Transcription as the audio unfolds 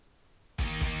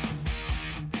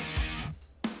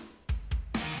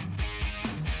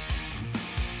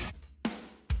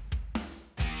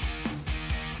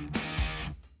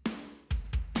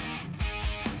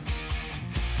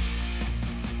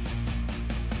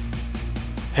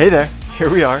Hey there, here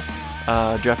we are,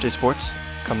 Draft Day Sports,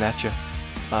 coming at you.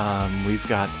 We've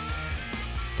got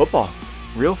football,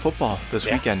 real football this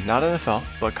weekend. Not NFL,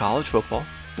 but college football.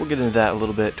 We'll get into that a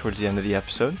little bit towards the end of the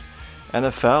episode.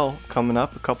 NFL coming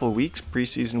up a couple of weeks.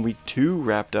 Preseason week 2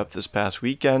 wrapped up this past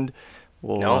weekend.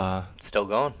 It's still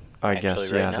going. I guess,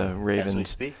 right the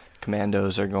Ravens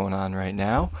Commandos are going on right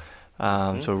now.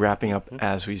 So wrapping up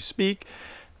as we speak.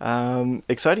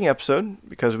 Exciting episode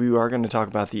because we are going to talk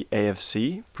about the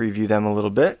AFC, preview them a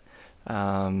little bit,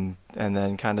 and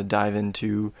then kind of dive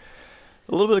into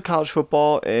a little bit of college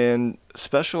football, and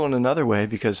special in another way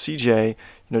because CJ,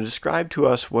 describe to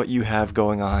us what you have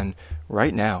going on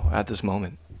right now at this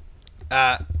moment.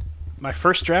 My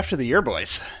first draft of the year,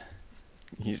 boys.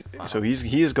 So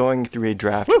he is going through a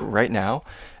draft right now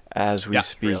as we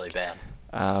speak. Really bad.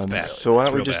 So why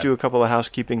don't we just do a couple of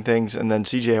housekeeping things, and then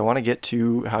CJ, I want to get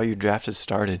to how your draft has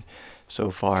started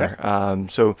so far. Okay.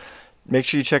 So make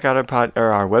sure you check out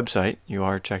our website. You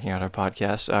are checking out our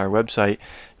podcast. Our website,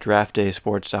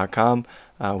 draftdaysports.com.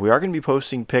 We are going to be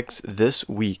posting picks this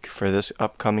week for this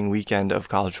upcoming weekend of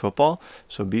college football.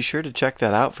 So be sure to check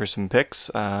that out for some picks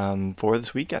for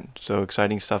this weekend. So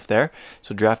exciting stuff there.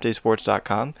 So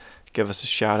draftdaysports.com. Give us a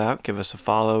shout out, give us a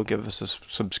follow, give us a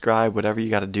subscribe, whatever you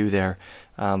got to do there.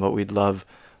 But we'd love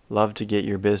to get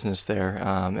your business there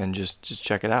and just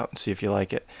check it out and see if you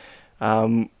like it.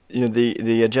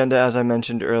 The agenda, as I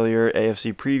mentioned earlier,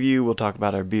 AFC preview. We'll talk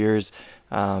about our beers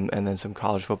and then some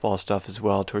college football stuff as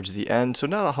well towards the end. So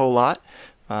not a whole lot,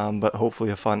 but hopefully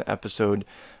a fun episode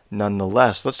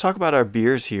nonetheless. Let's talk about our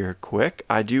beers here quick.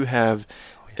 I do have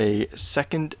a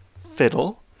Second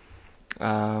Fiddle.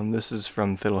 This is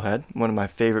from Fiddlehead, one of my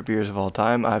favorite beers of all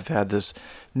time. I've had this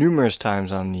numerous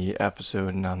times on the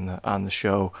episode and on the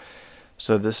show.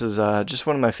 So this is just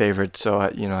one of my favorites. So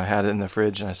I had it in the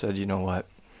fridge and I said, you know what?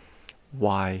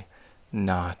 Why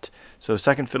not? So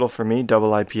Second Fiddle for me, double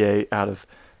IPA out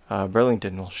of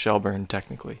Burlington, well, Shelburne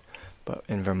technically, but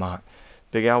in Vermont.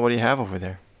 Big Al, what do you have over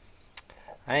there?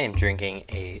 I am drinking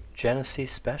a Genesee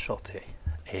specialty,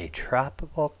 a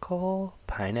tropical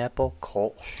pineapple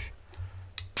Kolsch.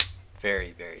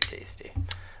 Very, very tasty.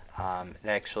 It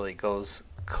actually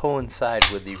coincide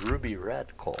with the ruby red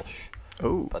Kolsch.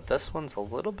 Oh. But this one's a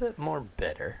little bit more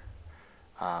bitter,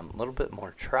 a little bit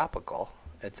more tropical.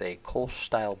 It's a Kolsch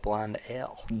style blonde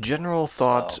ale. General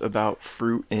thoughts about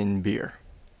fruit in beer?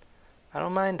 I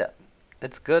don't mind it.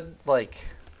 It's good, I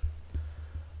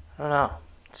don't know.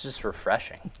 It's just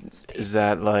refreshing. Is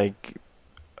that like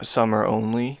a summer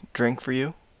only drink for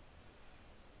you?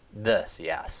 This,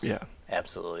 yes. Yeah.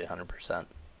 Absolutely, 100%.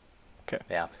 Okay.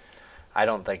 Yeah. I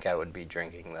don't think I would be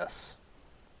drinking this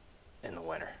in the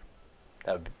winter.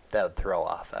 That would throw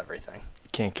off everything. You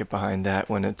can't get behind that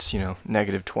when it's,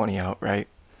 negative 20 out, right?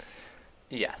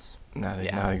 Yes. Not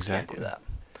exactly. Can't do that.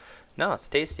 No, it's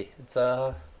tasty. It's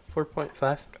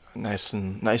 4.5. Nice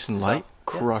and light,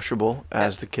 crushable,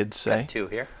 as the kids say. Got 2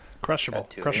 here.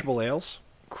 Crushable ales.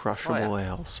 Crushable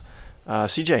ales.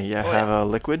 CJ, have a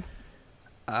liquid?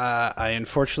 I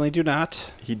unfortunately do not.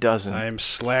 He doesn't. I am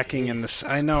slacking in this.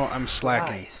 I know I'm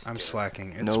slacking. I'm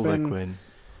slacking. Liquid.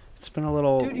 It's been a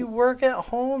little. Dude, you work at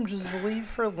home. Just leave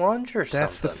for lunch or something.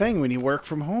 That's the thing. When you work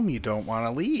from home, you don't want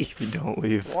to leave. You don't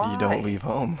leave. Why? You don't leave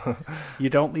home. You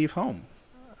don't leave home.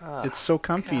 It's so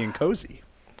comfy and cozy.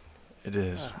 It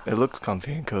is. It looks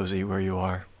comfy and cozy where you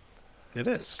are. It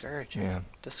is. Discouraging. Yeah.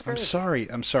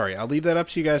 Discouraging. I'm sorry. I'll leave that up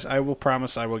to you guys. I will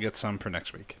promise I will get some for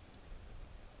next week.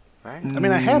 Right. I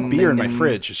mean, I have beer in my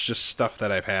fridge. It's just stuff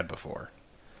that I've had before.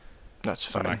 That's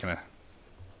fine. I'm not going to...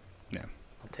 Yeah.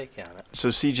 I'll take you on it. So,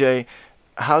 CJ,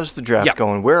 how's the draft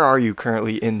going? Where are you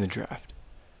currently in the draft?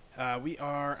 We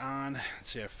are on...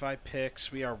 Let's see, I have 5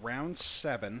 picks. We are round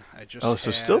 7. So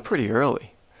still pretty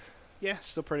early. Yeah,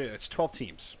 still pretty... It's 12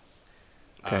 teams.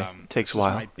 Okay. Takes a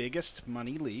while. This is my biggest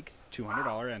money league,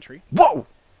 $200 entry. Whoa!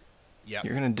 Yep.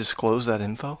 You're going to disclose that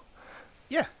info?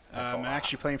 Yeah. I'm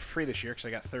actually playing for free this year because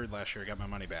I got 3rd last year. I got my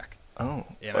money back. Oh.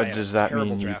 And does that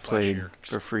mean you played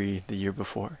for free the year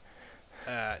before?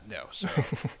 No. So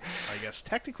I guess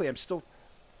technically I'm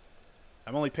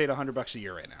only paid $100 a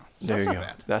year right now. So there that's you not go.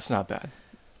 bad. That's not bad.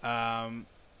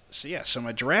 So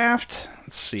my draft,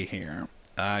 let's see here.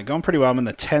 Going pretty well. I'm in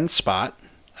the 10 spot.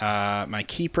 My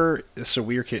keeper, this is a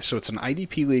weird case. So it's an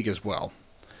IDP league as well.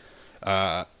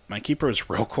 My keeper is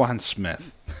Roquan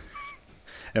Smith.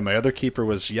 And my other keeper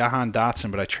was Jahan Dotson,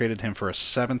 but I traded him for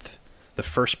the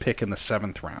first pick in the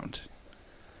 7th round.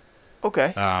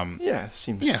 Okay.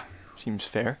 Seems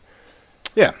fair.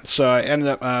 Yeah. So I ended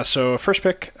up. First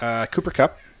pick, Cooper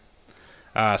Kupp.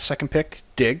 Second pick,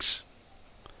 Diggs.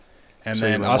 And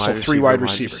then also 3 wide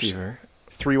receivers.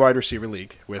 3 wide receiver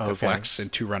league with a Okay. flex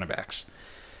and 2 running backs.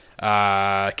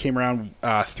 Came around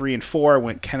 3 and 4.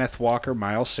 Went Kenneth Walker,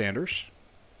 Miles Sanders.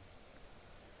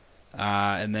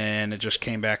 And then it just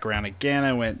came back around again.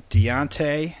 I went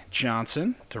Deontay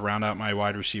Johnson to round out my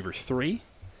wide receiver 3.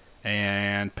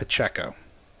 And Pacheco.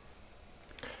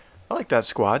 I like that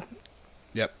squad.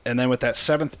 Yep. And then with that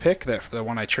 7th pick, the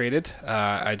one I traded,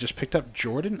 I just picked up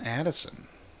Jordan Addison.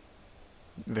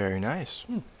 Very nice.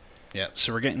 Yeah,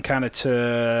 so we're getting kind of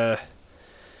to,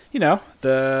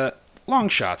 the long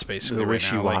shots basically The right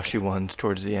now. wishy-washy ones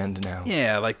towards the end now.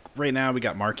 Yeah, like right now we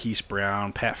got Marquise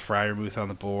Brown, Pat Freiermuth on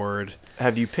the board.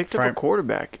 Have you picked up a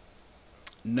quarterback?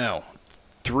 No.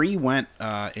 3 went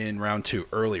in round 2,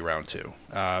 early round 2.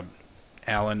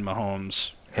 Allen,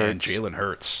 Mahomes, and Hurts. Jalen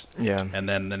Hurts. Yeah. And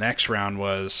then the next round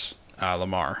was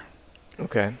Lamar.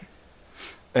 Okay.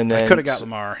 And then I could have got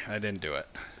Lamar. I didn't do it.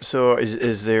 So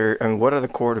is there? I mean, what are the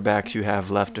quarterbacks you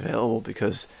have left available?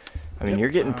 Because I mean, Yep, you're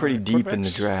getting pretty deep in the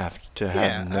quarterbacks. draft to have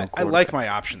Yeah, no I quarterback. like my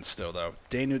options still, though.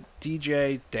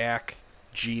 DJ, Dak,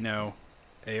 Geno,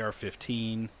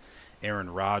 AR-15, Aaron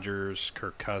Rodgers,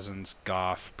 Kirk Cousins,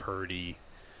 Goff, Purdy,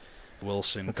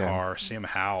 Wilson, Okay. Carr, Sam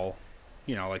Howell.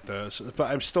 Like those. But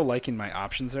I'm still liking my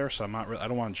options there, so I'm not. I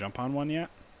don't want to jump on one yet.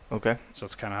 Okay. So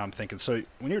that's kind of how I'm thinking. So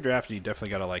when you're drafting, you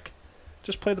definitely got to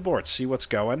just play the board, see what's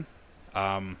going.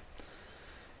 There's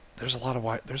a lot of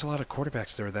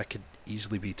quarterbacks there that could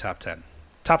easily be top 10.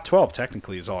 Top 12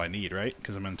 technically is all I need, right?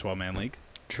 Because I'm in a 12-man league.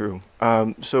 True.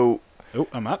 So. Oh,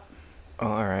 I'm up. Oh,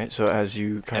 all right. So as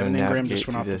you kind Evan of Ingram navigate just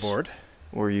went through off this, the board.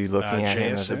 were you looking at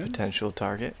him as a JSN? potential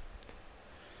target?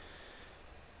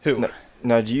 Who?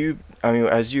 Now, do you? I mean,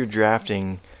 as you're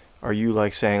drafting, are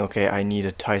you saying, okay, I need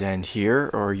a tight end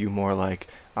here, or are you more like,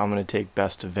 I'm going to take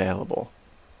best available?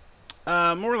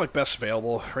 More like best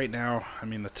available right now. I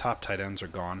mean, the top tight ends are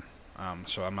gone,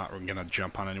 so I'm not going to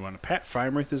jump on anyone. Pat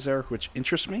Freiermuth is there, which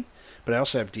interests me, but I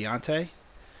also have Deontay,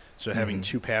 so having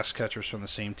 2 pass catchers from the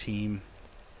same team.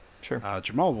 Sure.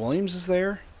 Jamal Williams is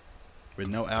there, with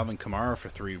no Alvin Kamara for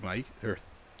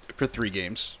 3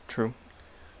 games. True.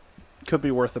 Could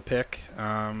be worth a pick.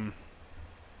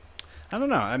 I don't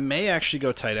know. I may actually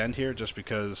go tight end here just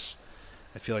because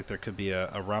I feel like there could be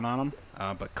a run on him.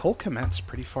 But Cole Kmet's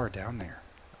pretty far down there.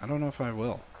 I don't know if I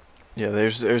will. Yeah,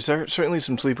 there's certainly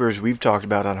some sleepers we've talked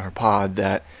about on our pod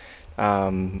that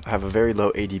have a very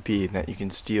low ADP and that you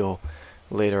can steal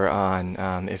later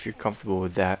on if you're comfortable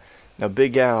with that. Now,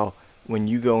 Big Al, when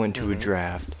you go into a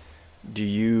draft, do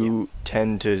you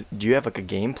do you have a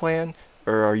game plan,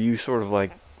 or are you sort of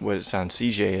like what it sounds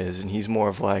CJ is, and he's more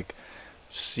of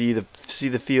see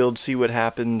the field, see what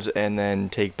happens, and then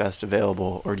take best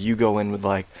available? Or do you go in with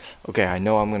okay, I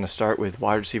know I'm going to start with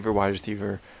wide receiver,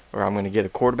 or I'm going to get a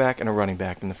quarterback and a running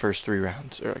back in the first 3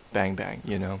 rounds, or bang bang,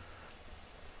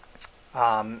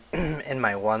 In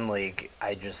my one league,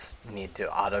 I just need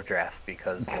to auto draft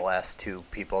because the last 2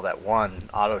 people that won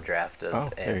auto drafted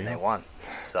and they won.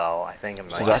 So I think I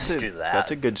might just do that.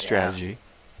 That's a good strategy.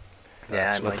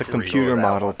 Yeah, I Let might the just go computer with that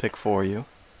model one. pick for you.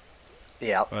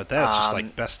 Yeah. But that's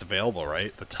just best available,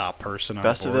 right? The top person on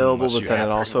Best the board. available, unless but you then have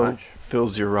it pretty also much.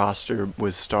 fills your roster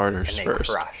with starters And they first.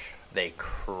 crush. They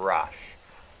crush.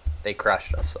 They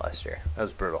crushed us last year. That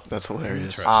was brutal. That's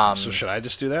hilarious. Interesting. So should I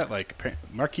just do that?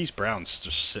 Marquise Brown's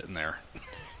just sitting there.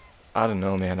 I don't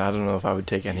know, man. I don't know if I would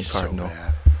take any He's Cardinal. So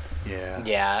bad. Yeah.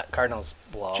 Yeah, Cardinals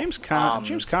blow. James Conner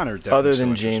definitely Other still than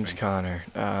interests James me. Conner.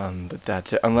 But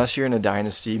that's it. Unless you're in a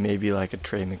dynasty, maybe like a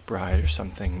Trey McBride or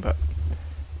something. But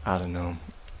I don't know.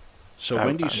 So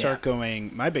when do you start going?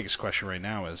 My biggest question right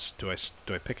now is: do I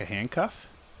pick a handcuff?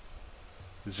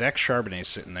 Zach Charbonnet's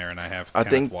sitting there, and I have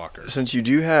Kenneth Walker. Since you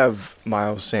do have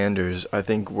Miles Sanders, I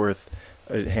think worth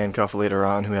a handcuff later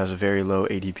on who has a very low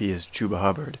ADP is Chuba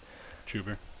Hubbard.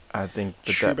 Chuba. I think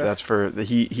Chuba. that's for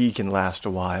he can last a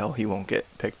while. He won't get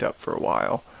picked up for a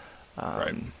while.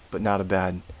 Right. But not a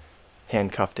bad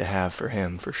handcuff to have for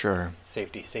him for sure.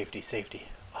 Safety.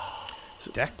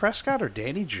 Dak Prescott or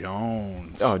Danny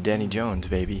Jones? Oh, Danny Jones,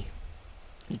 baby.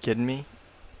 You kidding me?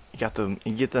 You get them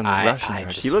rushing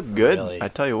yards. He just looked good. really- I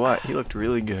tell you what, he looked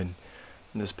really good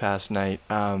this past night.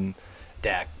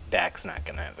 Dak's not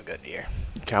gonna have a good year.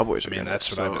 Cowboys I are mean, gonna, that's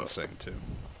what so- I've been saying too.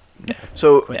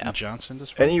 So, Quentin Johnson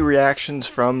just any reactions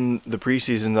from the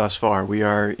preseason thus far? We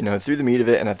are, through the meat of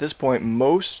it, and at this point,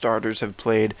 most starters have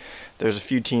played. There's a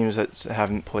few teams that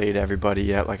haven't played everybody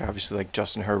yet. Obviously,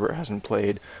 Justin Herbert hasn't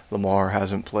played, Lamar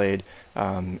hasn't played,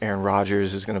 Aaron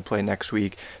Rodgers is going to play next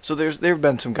week. So there have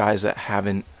been some guys that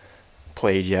haven't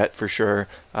played yet for sure.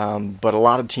 But a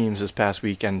lot of teams this past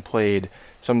weekend played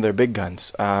some of their big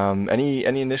guns. Any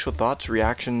initial thoughts,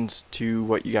 reactions to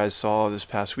what you guys saw this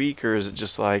past week, or is it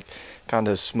just like kind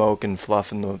of smoke and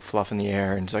fluff in the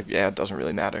air, and it's like, yeah, it doesn't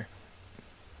really matter?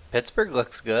 Pittsburgh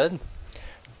looks good.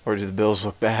 Or do the Bills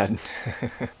look bad?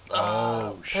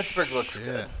 Pittsburgh looks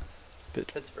good.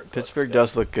 Pittsburgh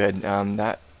does look good.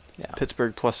 Yeah.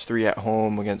 Pittsburgh +3 at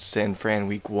home against San Fran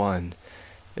week 1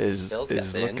 is Bills got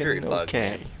the looking injury bug, okay.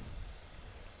 man.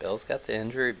 Bills got the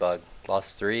injury bug.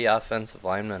 Lost 3 offensive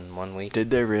linemen in 1 week. Did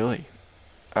they really?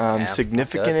 Yeah,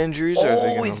 Significant good. injuries?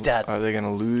 He's dead. Are they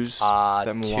gonna lose them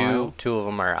a while? Two of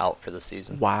them are out for the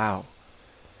season. Wow.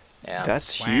 Yeah.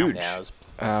 That's huge. Yeah,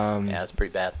 it's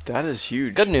pretty bad. That is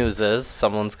huge. Good news is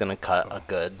someone's gonna cut a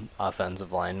good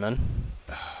offensive lineman.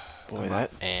 Boy,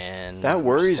 and that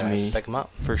worries me. Pick him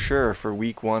up for sure for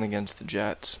week 1 against the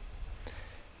Jets.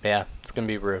 Yeah, it's gonna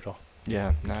be brutal.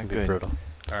 Yeah, not good. Brutal.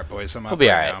 All right, boys, I'm up He'll be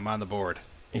right all right. now. I'm on the board.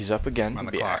 He's up again. I'm on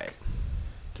the He'll be all clock. right.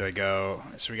 Do I go?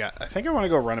 So we got. I think I want to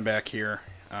go running back here.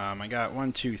 I got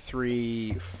 1, 2,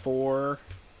 3, 4,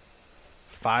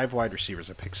 5 wide receivers.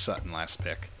 I picked Sutton last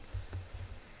pick.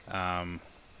 I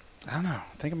don't know.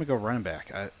 I think I'm gonna go running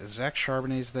back. Zach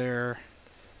Charbonnet's there.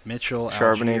 Mitchell.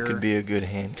 Charbonnet Algier. could be a good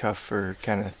handcuff for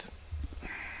Kenneth.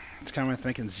 It's kind of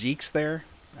thinking Zeke's there.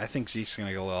 I think Zeke's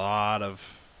gonna get a lot.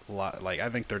 Like I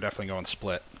think they're definitely going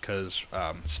split because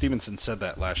Stevenson said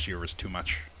that last year was too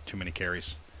many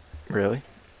carries. Really?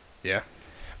 Yeah.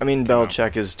 I mean,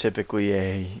 Belichick is typically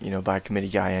a by committee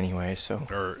guy anyway, so.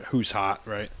 Or who's hot,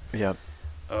 right? Yep.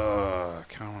 I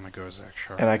kind of want to go Zach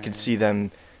Charbonnet. And I could see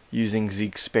them using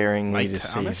Zeke sparingly Mike to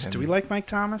Thomas. save him. Do we like Mike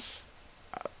Thomas?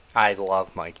 I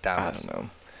love Mike Thomas. I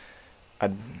don't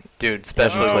know. Dude,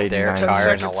 especially Hasn't with played in Derek 9 Carr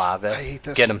and seconds. Olave. I hate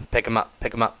this. Get him, pick him up.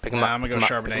 Nah, I'm gonna go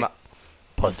Charbonnet.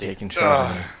 Pussy. Taking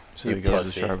Charbonnet. So You we go with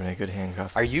pussy. Charbonnet, good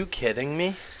handcuff. Are you kidding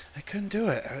me? I couldn't do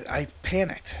it. I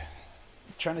panicked.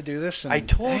 I'm trying to do this, and I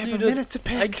told have you a to. minute to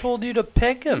pick. I told you to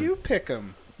pick him. You pick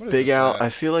him. Big Al, I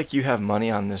feel like you have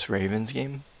money on this Ravens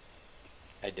game.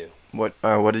 I do. What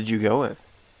did you go with?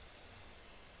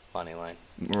 Money line.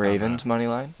 Ravens money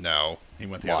line? No, he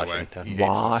went the Washington. other way. He hates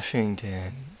us.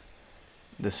 Washington.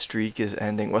 The streak is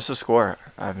ending. What's the score?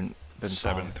 I haven't been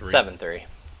 7-3. 7-3.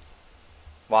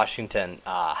 Washington.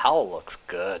 Howell looks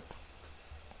good.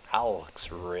 Howell looks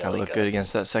really That looked good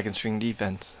against that second string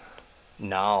defense.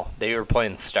 No, they were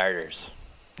playing starters.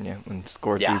 Yeah, and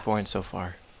scored 3 points so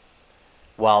far.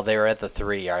 Well, they were at the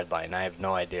 3-yard line. I have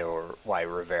no idea why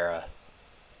Rivera.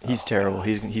 He's terrible.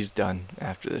 He's done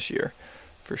after this year,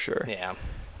 for sure. Yeah.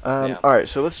 All right,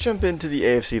 so let's jump into the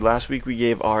AFC. Last week we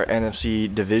gave our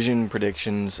NFC division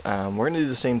predictions. We're going to do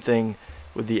the same thing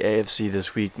with the AFC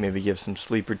this week. Maybe give some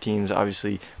sleeper teams.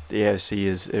 Obviously, the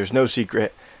AFC there's no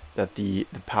secret that the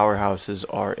powerhouses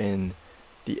are in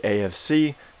the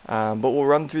AFC. But we'll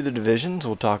run through the divisions.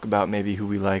 We'll talk about maybe who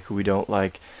we like, who we don't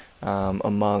like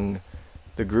among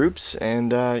the groups,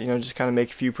 and just kind of make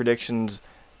a few predictions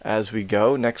as we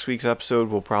go. Next week's episode,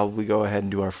 we'll probably go ahead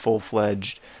and do our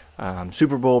full-fledged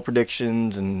Super Bowl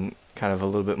predictions and kind of a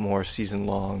little bit more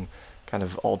season-long kind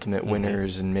of ultimate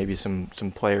winners and maybe some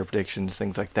player predictions,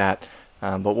 things like that.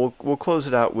 But we'll close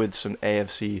it out with some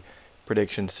AFC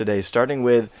predictions today, starting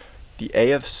with the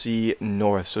AFC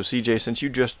North. So CJ, since you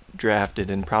just drafted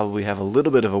and probably have a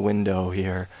little bit of a window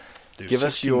here, give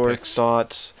us your picks.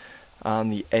 thoughts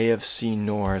on the AFC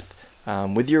North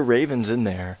with your Ravens in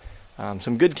there.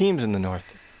 Some good teams in the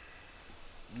North.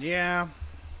 Yeah.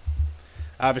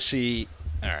 Obviously,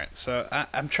 all right. So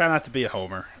I'm trying not to be a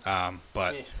homer,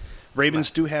 but Ravens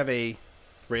do have a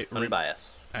Unbiased.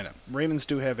 I know Ravens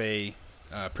do have a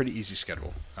pretty easy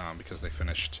schedule because they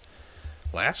finished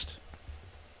last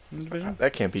in the division.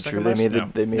 That can't be Second true.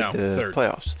 last? They made No, the third.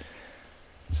 playoffs.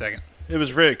 Second. It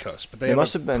was very close, but They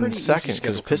must have been second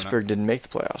because Pittsburgh didn't make the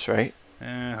playoffs, right?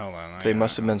 Hold on. They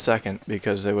must have been second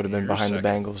because they would have been You're behind the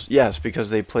second. Bengals. Yes, because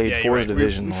they played Yeah, for you're the right.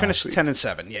 division. We last finished week.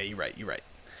 10-7. Yeah, you're right.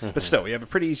 But still, we have a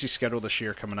pretty easy schedule this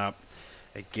year coming up.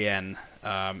 Again,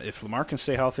 if Lamar can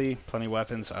stay healthy, plenty of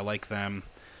weapons. I like them.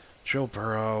 Joe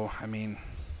Burrow. I mean,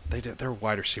 their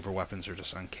wide receiver weapons are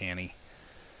just uncanny.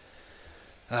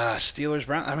 Steelers,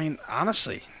 Brown. I mean,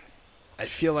 honestly, I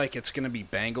feel like it's going to be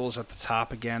Bengals at the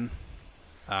top again.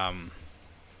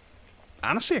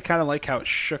 Honestly, I kind of like how it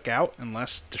shook out,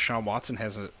 unless Deshaun Watson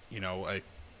has a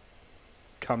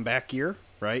comeback year,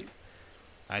 right?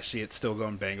 I see it still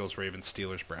going Bengals, Ravens,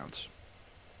 Steelers, Browns.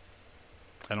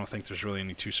 I don't think there's really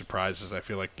any two surprises. I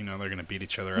feel like they're going to beat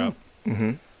each other up.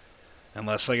 Mm-hmm.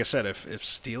 Unless, like I said, if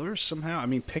Steelers somehow, I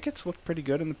mean, Pickett's looked pretty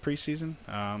good in the preseason.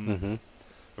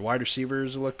 The wide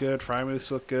receivers look good. Frymouth's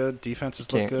look good.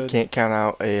 Defenses look good. Can't count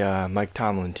out a Mike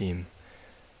Tomlin team.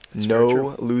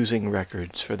 no losing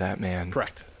records for that man.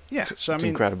 Correct. Yeah, so it's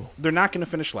incredible. They're not going to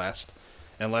finish last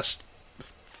unless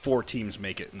 4 teams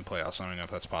make it in the playoffs. I don't know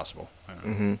if that's possible.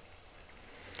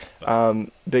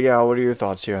 Big Al, what are your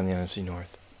thoughts here on the NFC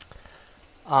North?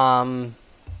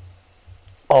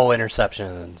 Interception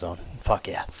in the end zone. Fuck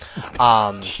yeah.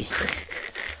 Jesus.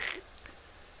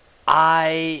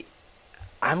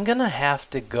 I'm gonna have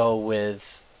to go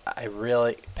with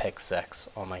pick 6.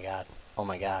 Oh my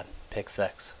god, pick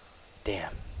 6.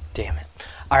 Damn it.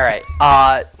 All right.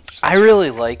 I really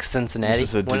like Cincinnati. This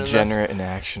is a degenerate in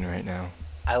action right now.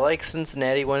 I like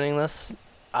Cincinnati winning this.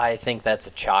 I think that's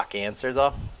a chalk answer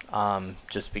though,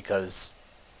 just because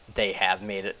they have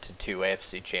made it to 2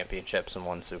 AFC championships and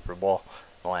 1 Super Bowl in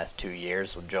the last 2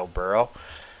 years with Joe Burrow.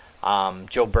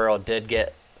 Joe Burrow did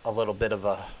get a little bit of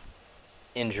a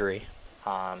injury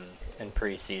in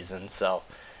preseason, so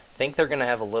I think they're going to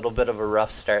have a little bit of a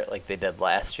rough start like they did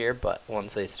last year, but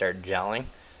once they start gelling,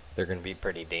 they're going to be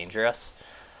pretty dangerous.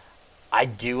 I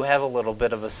do have a little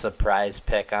bit of a surprise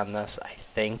pick on this. I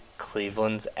think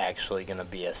Cleveland's actually going to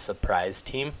be a surprise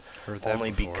team,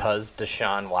 only because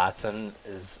Deshaun Watson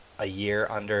is a year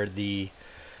under the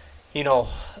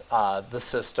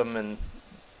system and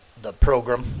the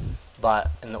program, but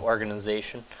in the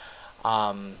organization.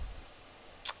 I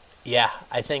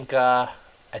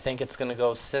think it's going to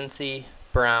go Cincy,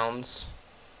 Browns,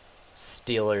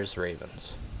 Steelers,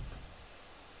 Ravens.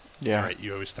 Yeah. Right,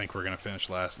 you always think we're going to finish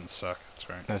last and suck. That's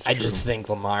right. I just think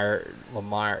Lamar,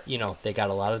 they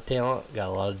got a lot of talent, got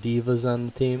a lot of divas on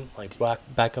the team, like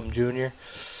Beckham Jr.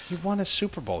 He won a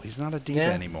Super Bowl. He's not a diva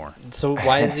anymore. So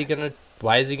why is he gonna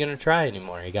try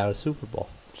anymore? He got a Super Bowl.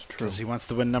 Because he wants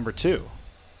to win number 2.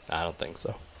 I don't think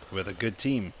so. With a good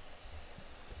team.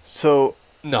 So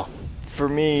no. For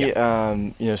me,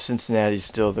 Cincinnati's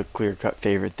still the clear-cut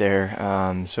favorite there,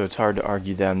 so it's hard to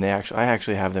argue them. I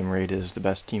actually have them rated as the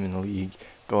best team in the league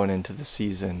going into the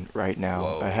season right now,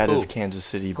 ahead of Kansas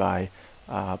City by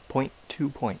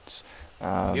 0.2 points. You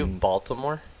have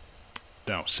Baltimore?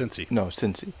 No, Cincy. Oh,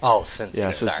 Cincy.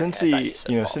 Yeah, so Cincy,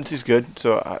 Cincy's good,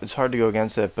 so it's hard to go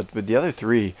against it. But with the other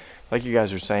 3, like you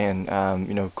guys are saying,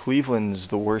 Cleveland's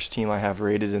the worst team I have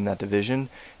rated in that division,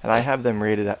 and I have them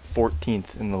rated at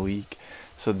 14th in the league.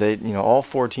 So they, all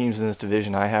 4 teams in this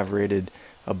division I have rated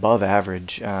above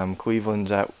average.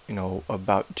 Cleveland's at,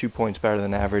 about 2 points better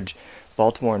than average.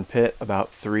 Baltimore and Pitt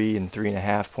about 3 and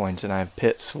 3.5 points, and I have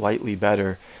Pitt slightly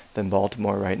better than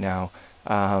Baltimore right now.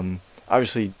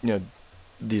 Obviously,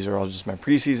 these are all just my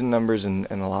preseason numbers, and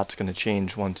a lot's going to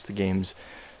change once the games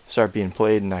start being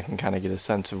played, and I can kind of get a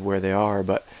sense of where they are.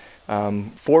 But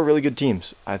 4 really good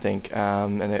teams, I think,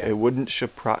 and it wouldn't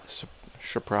surprise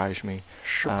me.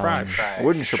 It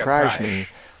wouldn't surprise me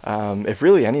if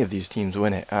really any of these teams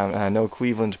win it. And I know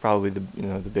Cleveland's probably the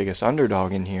biggest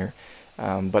underdog in here,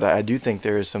 but I do think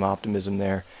there is some optimism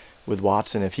there with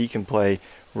Watson if he can play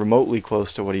remotely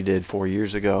close to what he did 4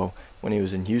 years ago when he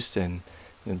was in Houston.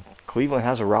 Cleveland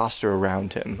has a roster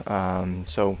around him,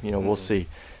 so we'll see.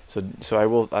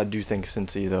 So I do think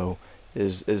Cincy though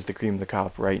is the cream of the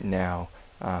crop right now,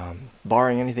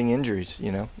 barring anything injuries.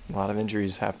 A lot of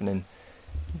injuries happening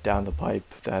down the pipe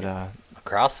that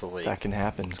across the league that can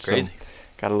happen. It's crazy. So,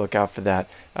 got to look out for that.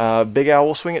 Big Al,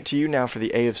 we'll swing it to you now for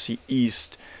the AFC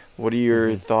East. What are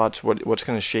your thoughts? What's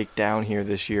going to shake down here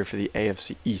this year for the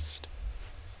AFC East?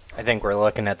 I think we're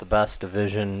looking at the best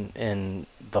division in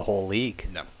the whole league.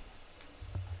 No.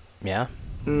 Yeah.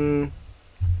 I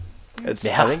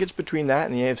think it's between that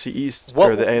and the AFC East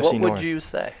or the AFC North. What would you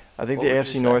say? I think the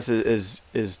AFC North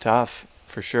is tough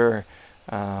for sure,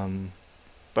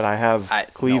 but I have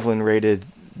Cleveland rated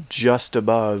just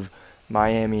above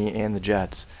Miami and the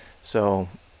Jets. So,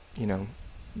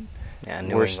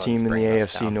 worst team in the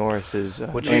AFC North is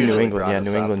New England. Yeah,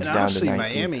 New England's down to 19th.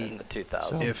 Miami in the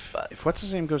 2000s. If what's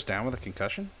his name goes down with a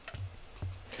concussion,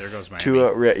 there goes Miami.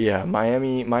 Tua,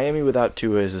 Miami without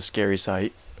Tua is a scary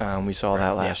sight. We saw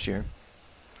that last year.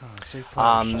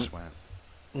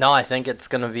 No, I think it's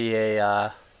going to be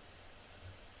I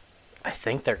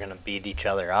think they're going to beat each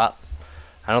other up.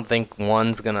 I don't think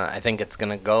I think it's going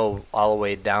to go all the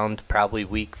way down to probably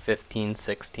week 15,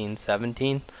 16,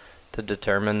 17 to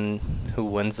determine who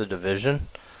wins the division.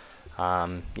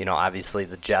 Obviously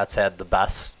the Jets had the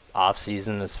best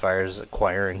offseason as far as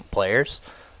acquiring players,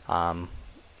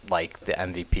 like the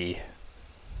MVP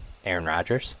Aaron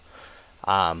Rodgers.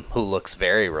 Who looks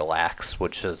very relaxed,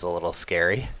 which is a little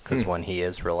scary because when he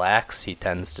is relaxed, he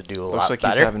tends to do a lot better. Looks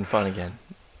like he's having fun again.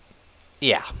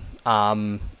 Yeah.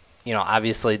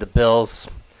 Obviously the Bills,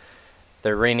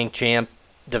 they're reigning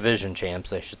division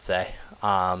champs, I should say.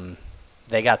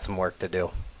 They got some work to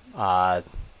do.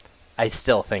 I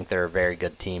still think they're a very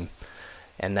good team.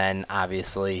 And then,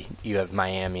 obviously, you have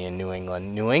Miami and New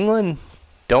England. New England,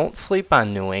 don't sleep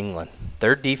on New England.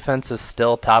 Their defense is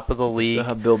still top of the league. Still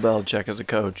have Bill Belichick as a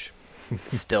coach.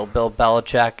 Still Bill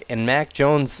Belichick. And Mac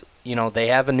Jones, they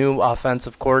have a new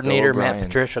offensive coordinator. Matt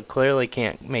Patricia clearly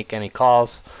can't make any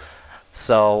calls.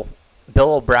 So,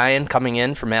 Bill O'Brien coming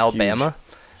in from Alabama,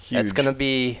 Huge. that's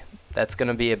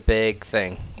gonna be a big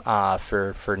thing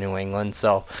for New England.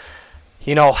 So,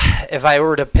 if I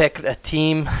were to pick a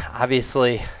team,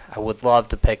 obviously I would love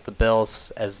to pick the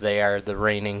Bills as they are the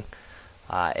reigning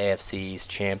AFC East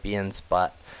champions,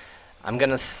 but I'm going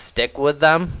to stick with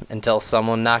them until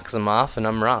someone knocks them off and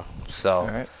I'm wrong. So, all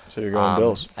right. So you're going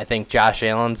Bills. I think Josh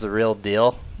Allen's the real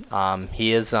deal.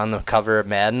 He is on the cover of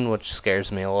Madden, which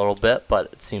scares me a little bit,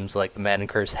 but it seems like the Madden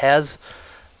curse has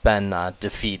been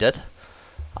defeated.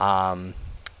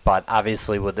 But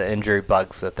obviously with the injury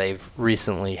bugs that they've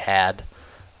recently had.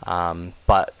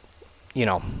 But,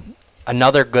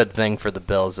 another good thing for the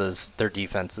Bills is their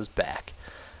defense is back.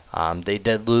 They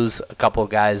did lose a couple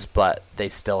guys, but they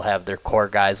still have their core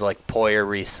guys like Poyer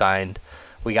re-signed.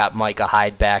 We got Micah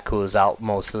Hyde back, who was out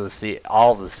most of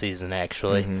all of the season,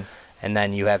 actually. Mm-hmm. And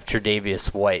then you have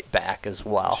Tre'Davious White back as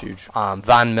well. Huge.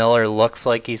 Von Miller looks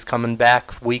like he's coming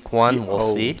back week 1. We'll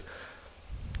see.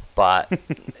 But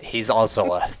he's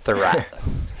also a threat.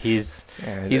 He's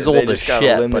old as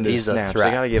shit, but he's a threat.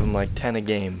 They gotta give him like 10 a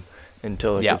game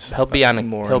until it gets he'll be on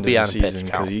a season,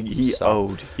 pitch count.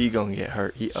 He gonna get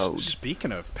hurt. He owed.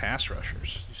 Speaking of pass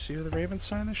rushers, you see who the Ravens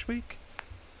signed this week?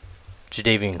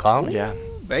 Jadeveon Clowney? Yeah,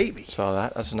 baby. Saw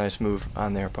that. That's a nice move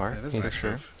on their part. That is a nice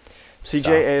move. CJ,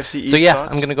 AFC East. So yeah,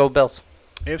 thoughts? I'm gonna go Bills.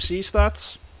 AFC East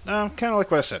thoughts? No, kind of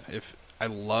like what I said. If I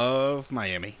love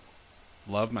Miami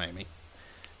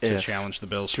to challenge the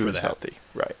Bills for that. Healthy,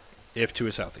 right? If Tua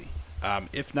is healthy.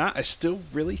 If not, I still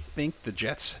really think the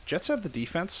Jets have the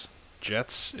defense.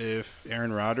 Jets, if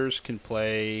Aaron Rodgers can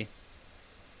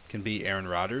be Aaron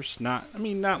Rodgers. Not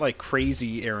like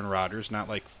crazy Aaron Rodgers, not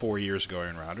like 4 years ago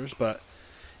Aaron Rodgers, but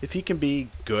if he can be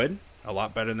good, a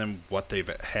lot better than what they've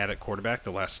had at quarterback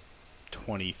the last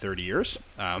 20, 30 years,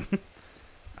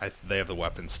 they have the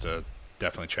weapons to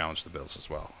definitely challenge the Bills as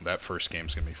well. That first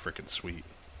game's going to be freaking sweet.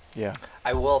 Yeah.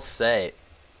 I will say,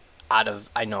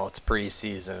 I know it's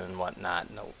preseason and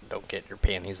whatnot. No, don't get your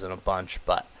panties in a bunch,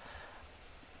 but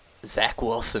Zach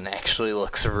Wilson actually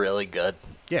looks really good.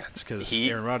 Yeah, it's because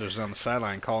Aaron Rodgers is on the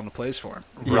sideline calling the plays for him.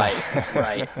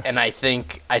 Right. And I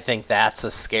think that's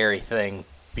a scary thing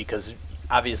because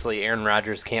obviously Aaron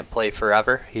Rodgers can't play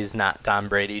forever. He's not Tom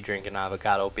Brady drinking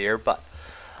avocado beer, but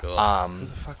who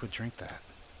the fuck would drink that?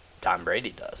 Tom Brady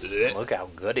does. Look how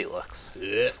good he looks.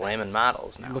 Slamming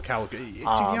models now. Look how good. Do you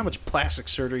know how much plastic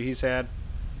surgery he's had?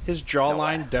 His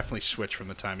jawline definitely switched from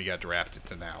the time he got drafted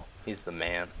to now. He's the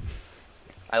man.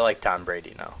 I like Tom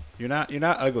Brady now. You're not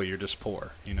ugly. You're just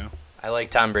poor. I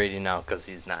like Tom Brady now because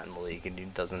he's not in the league and he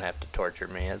doesn't have to torture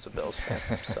me as a Bills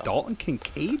fan. So. Dalton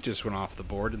Kincaid just went off the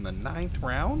board in the 9th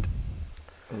round.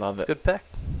 Love It's it. a good pick.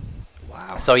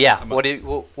 Wow. So yeah, what are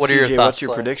your CJ, thoughts? What's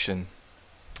your prediction?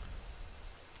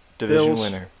 Division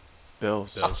winner.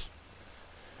 Bills. I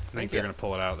think they're going to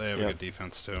pull it out. They have a good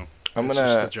defense too. It's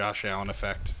just a Josh Allen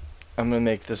effect. I'm going to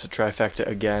make this a trifecta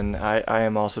again. I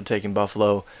am also taking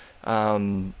Buffalo.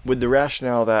 With the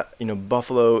rationale that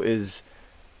Buffalo is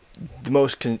the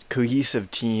most cohesive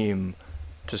team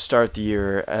to start the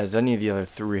year as any of the other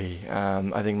three.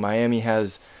 I think Miami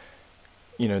has,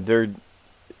 they're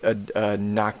a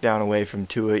knockdown away from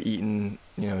Tua eating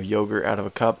yogurt out of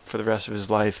a cup for the rest of his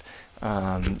life.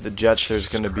 The Jets, there's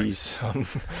going to be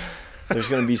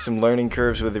some learning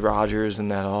curves with Rodgers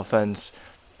and that offense.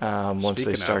 Once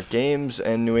they start games,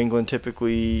 and New England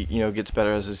typically, gets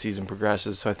better as the season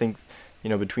progresses. So I think,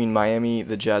 between Miami,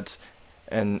 the Jets,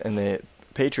 and the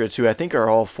Patriots, who I think are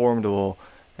all formidable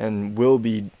and will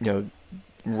be,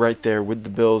 right there with the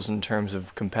Bills in terms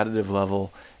of competitive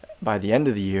level by the end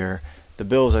of the year. The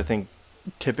Bills, I think,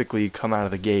 typically come out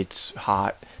of the gates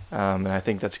hot, and I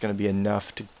think that's going to be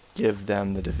enough to give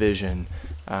them the division.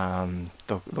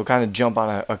 They'll kind of jump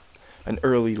on an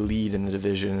early lead in the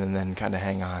division and then kind of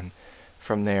hang on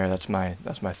from there. That's my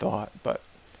thought, but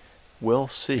we'll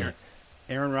see.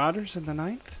 Aaron Rodgers in the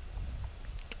 9th?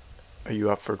 Are you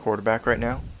up for quarterback right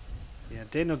now? Yeah,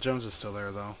 Daniel Jones is still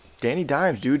there, though. Danny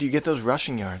Dimes, dude, you get those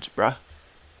rushing yards, bruh.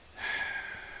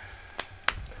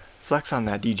 Flex on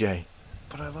that, DJ.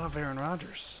 But I love Aaron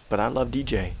Rodgers. But I love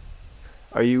DJ.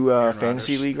 Are you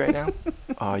fantasy league right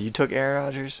now? You took Aaron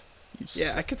Rodgers?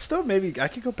 Yeah, I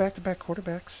could go back-to-back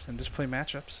quarterbacks and just play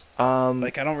matchups.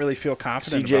 I don't really feel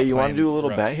confident CJ, about you want to do a little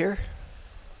rush. bet here?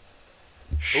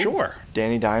 Sure.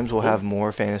 Danny Dimes will have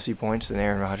more fantasy points than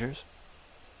Aaron Rodgers.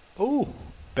 Ooh.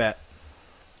 Bet.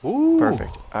 Ooh.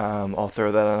 Perfect. I'll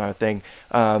throw that on our thing.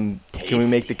 Can we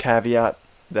make the caveat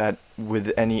that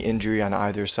with any injury on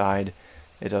either side,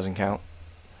 it doesn't count?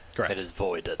 Correct. It is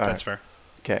voided. That's fair.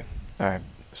 Okay. All right.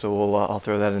 So I'll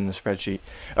throw that in the spreadsheet.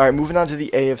 All right. Moving on to the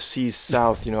AFC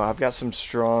South. I've got some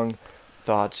strong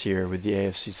thoughts here with the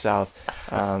AFC South.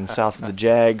 South of the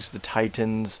Jags, the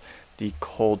Titans, the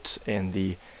Colts, and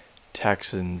the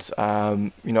Texans.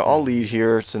 I'll lead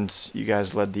here since you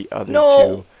guys led the other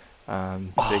two.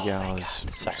 Big Al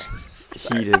is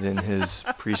heated in his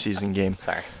preseason game.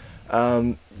 Sorry.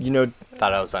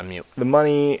 Thought I was on mute. The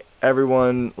money,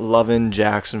 everyone loving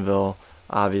Jacksonville,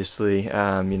 obviously.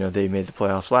 They made the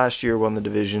playoffs last year, won the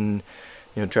division.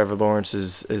 Trevor Lawrence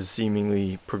is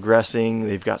seemingly progressing.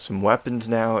 They've got some weapons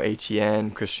now.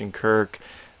 ATN, Christian Kirk,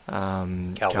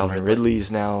 Calvin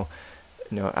Ridley's now,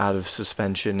 out of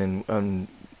suspension and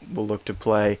will look to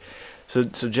play. So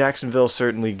Jacksonville's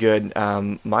certainly good.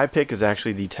 My pick is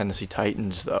actually the Tennessee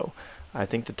Titans, though. I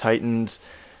think the Titans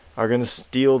are going to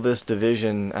steal this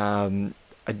division.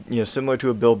 Similar to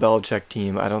a Bill Belichick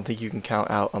team, I don't think you can count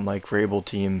out a Mike Vrabel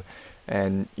team.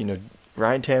 And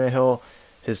Ryan Tannehill,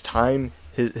 his time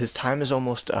is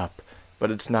almost up,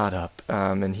 but it's not up.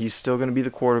 And he's still going to be the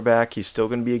quarterback. He's still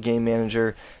going to be a game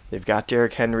manager. They've got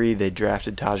Derrick Henry. They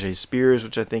drafted Tajay Spears,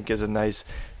 which I think is a nice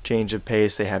change of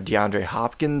pace. They have DeAndre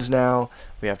Hopkins now.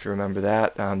 We have to remember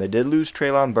that. They did lose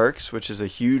Treylon Burks, which is a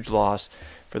huge loss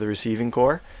for the receiving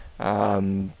corps.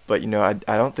 But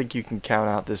I don't think you can count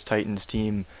out this Titans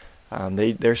team.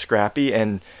 They're scrappy,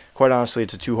 and quite honestly,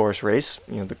 it's a two-horse race.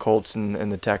 The Colts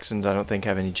and the Texans, I don't think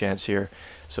have any chance here.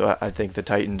 So I think the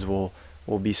Titans will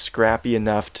be scrappy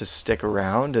enough to stick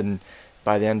around, and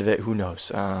by the end of it, who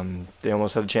knows? They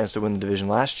almost had a chance to win the division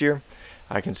last year.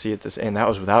 I can see it and that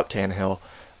was without Tannehill.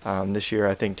 This year,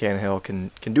 I think Tannehill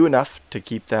can do enough to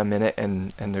keep them in it,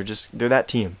 and they're that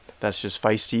team that's just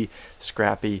feisty,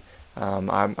 scrappy.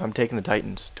 I'm taking the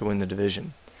Titans to win the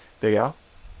division. Big Al?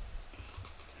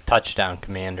 Touchdown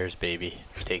Commanders, baby.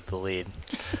 Take the lead.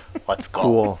 Let's go.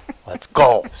 Cool. Let's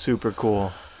go. Super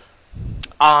cool.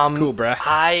 Cool, bruh.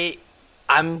 I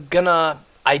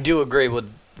do agree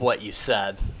with what you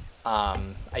said.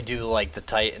 I do like the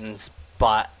Titans,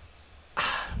 but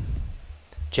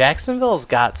Jacksonville's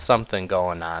got something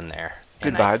going on there. Good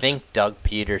and vibes. I think Doug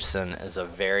Peterson is a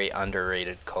very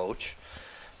underrated coach.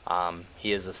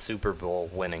 He is a Super Bowl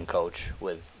winning coach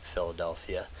with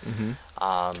Philadelphia.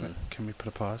 Mm-hmm. Can we put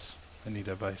a pause? I need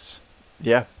advice.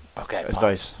 Yeah. Okay,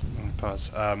 Advice.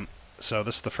 Pause. So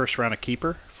this is the first round of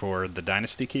keeper for the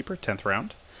Dynasty Keeper, 10th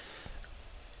round.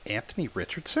 Anthony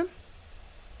Richardson?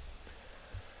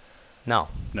 No.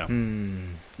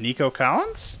 Nico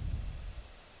Collins?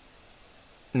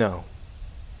 No.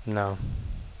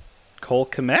 Cole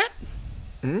Kmet?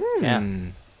 Yeah.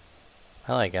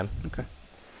 I like him. Okay.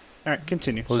 All right,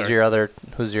 continue. Who's Sorry. your other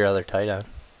tight end?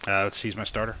 He's my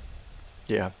starter.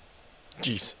 Yeah.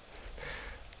 Jeez.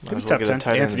 Might as well Top get a 10.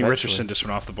 tight end Anthony eventually. Richardson just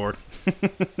went off the board.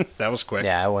 That was quick.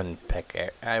 Yeah, I wouldn't pick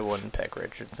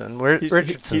Richardson.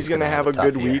 He's going to have a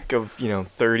good week of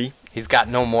 30. He's got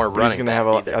no more But running he's going to back have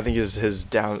either. I think his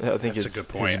down. I think That's his, a good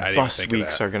point. his I didn't even bust think of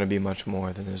weeks that. are going to be much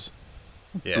more than his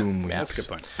boom weeks. That's a good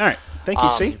point. All right. Thank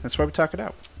you, see? That's why we talk it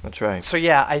out. That's right. So,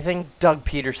 yeah, I think Doug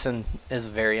Peterson is a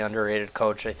very underrated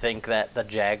coach. I think that the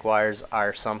Jaguars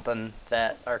are something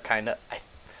that are kind of,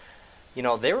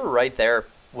 they were right there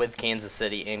with Kansas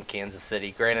City in Kansas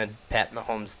City. Granted, Pat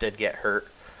Mahomes did get hurt,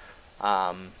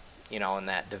 in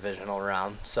that divisional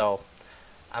round. So,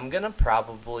 I'm going to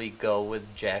probably go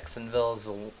with Jacksonville as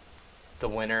the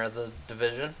winner of the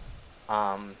division,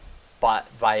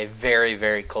 but by a very,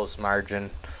 very close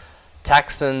margin.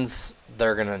 Texans,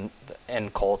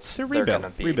 and Colts, they're going to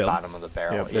be rebuild. bottom of the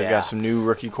barrel. Yep, they've got some new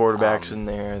rookie quarterbacks in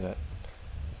there.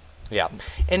 Yeah.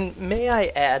 And may I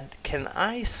add, can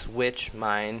I switch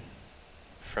mine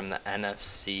from the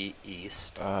NFC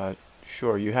East?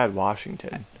 Sure, you had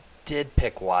Washington. Did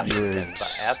pick Washington,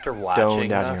 but after Stoned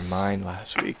watching out of this, your mind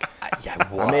last week. I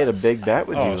was. I made a big bet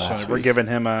with you last so week. we're giving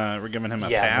him a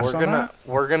pass on that?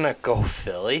 We're gonna go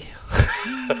Philly.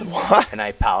 What? And I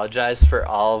apologize for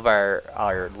all of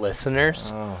our listeners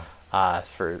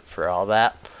for all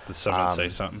that. Did someone say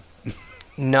something?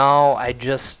 No, I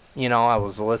just, I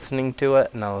was listening to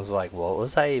it, and I was like, what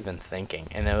was I even thinking?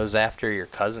 And it was after your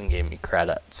cousin gave me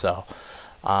credit. So,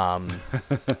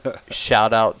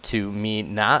 shout out to me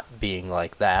not being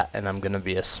like that, and I'm going to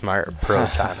be a smart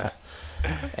approach on it.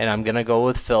 And I'm going to go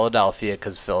with Philadelphia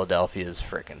because Philadelphia is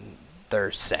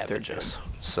they're savages.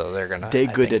 So they're going to They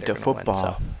good at the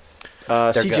football.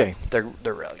 They're CJ, good.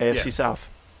 They're really good. AFC South.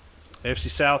 AFC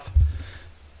South,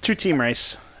 2-team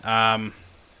race. Titans,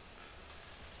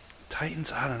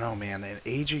 I don't know, man. An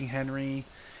aging Henry,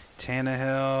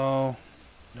 Tannehill,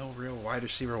 no real wide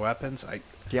receiver weapons.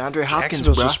 DeAndre Hopkins,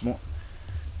 Jacksonville's bro. just more.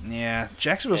 Yeah,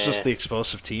 Jacksonville's just the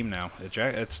explosive team now.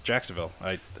 It's Jacksonville.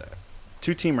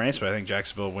 2-team race, but I think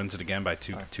Jacksonville wins it again by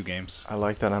two games. I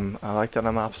like that. I'm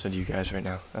opposite you guys right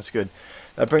now. That's good.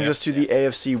 That brings us to the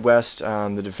AFC West.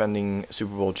 The defending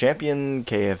Super Bowl champion,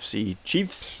 KFC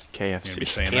Chiefs. You're going to be KFC.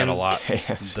 saying that a lot.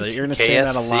 KFC. You're going to say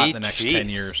that a lot in the next Chiefs. 10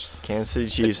 years. Kansas City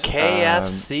Chiefs.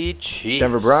 KFC Chiefs.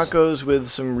 Denver Broncos with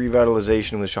some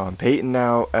revitalization with Sean Payton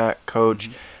now at coach.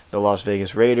 Mm-hmm. The Las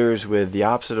Vegas Raiders with the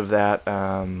opposite of that.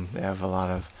 They have a lot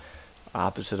of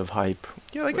opposite of hype.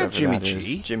 Yeah, they got whatever Jimmy that G.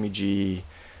 is. Jimmy G.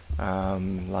 A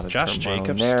lot of Josh turmoil in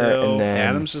Jacobs there. still. And then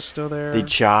Adams is still there. the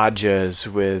Chargers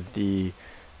with the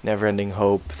never-ending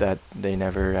hope that they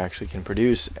never actually can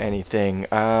produce anything.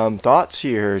 Thoughts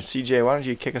here, CJ? Why don't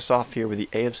you kick us off here with the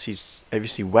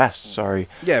AFC West? Sorry.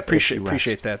 Yeah, AFC West.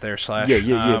 appreciate that there, Slash.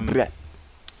 Yeah.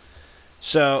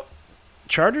 So,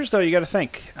 Chargers, though, you got to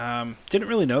think. Didn't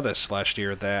really know this last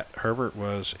year that Herbert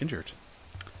was injured.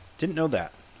 Didn't know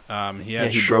that. He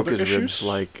had he broke his issues,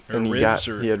 ribs or and ribs,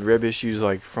 he had rib issues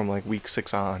from week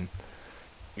 6 on.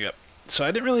 Yep. So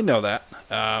I didn't really know that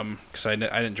because I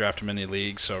didn't draft him in any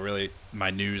leagues. So really, my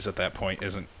news at that point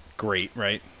isn't great,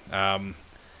 right? But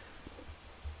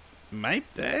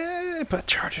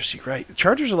Chargers, you're right.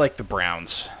 Chargers are like the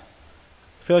Browns.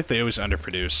 I feel like they always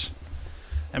underproduce.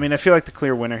 I mean, I feel like the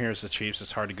clear winner here is the Chiefs.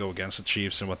 It's hard to go against the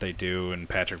Chiefs and what they do. And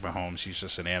Patrick Mahomes, he's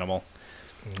just an animal.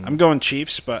 Mm-hmm. I'm going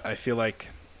Chiefs, but I feel like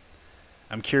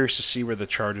I'm curious to see where the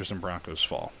Chargers and Broncos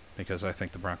fall because I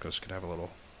think the Broncos could have a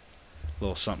little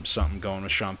something going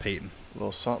with Sean Payton. A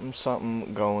little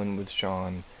something going with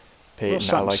Sean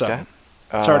Payton. I like that.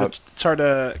 It's hard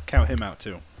to count him out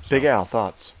too. So. Big Al,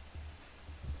 thoughts?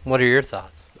 What are your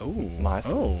thoughts?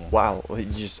 Wow! I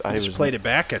just played it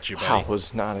back at you, buddy. I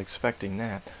was not expecting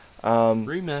that.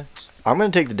 Remix. I'm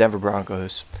going to take the Denver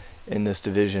Broncos in this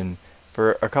division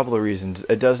for a couple of reasons.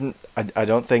 I don't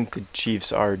think the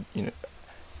Chiefs are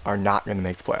not going to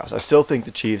make the playoffs. I still think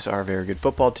the Chiefs are a very good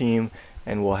football team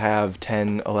and will have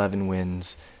 10, 11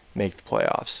 wins, make the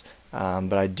playoffs.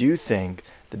 But I do think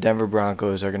the Denver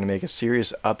Broncos are going to make a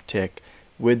serious uptick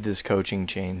with this coaching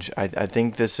change. I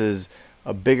think this is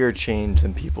a bigger change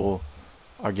than people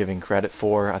are giving credit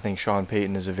for. I think Sean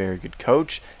Payton is a very good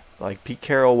coach, like Pete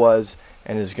Carroll was,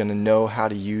 and is going to know how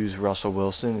to use Russell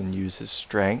Wilson and use his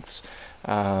strengths,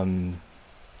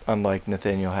 unlike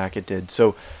Nathaniel Hackett did.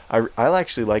 So I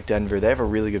actually like Denver. They have a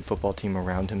really good football team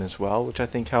around him as well, which I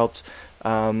think helps.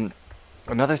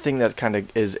 Another thing that kind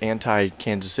of is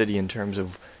anti-Kansas City in terms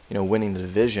of winning the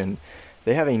division,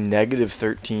 they have a negative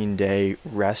 13-day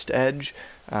rest edge,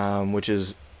 which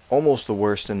is almost the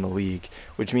worst in the league,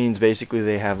 which means basically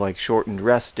they have shortened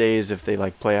rest days if they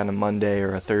play on a Monday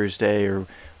or a Thursday or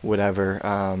whatever,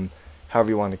 however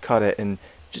you want to cut it. And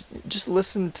just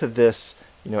listen to this,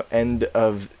 end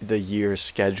of the year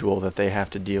schedule that they have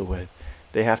to deal with.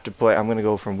 They have to play, I'm going to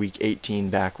go from week 18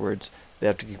 backwards. They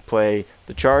have to play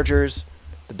the Chargers,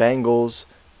 the Bengals,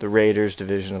 the Raiders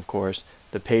division, of course,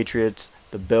 the Patriots,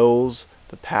 the Bills,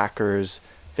 the Packers,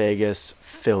 Vegas,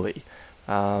 Philly.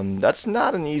 That's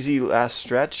not an easy last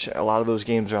stretch. A lot of those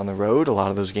games are on the road. A lot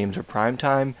of those games are prime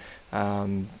time.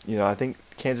 I think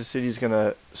Kansas City is going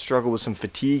to struggle with some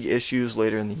fatigue issues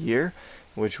later in the year,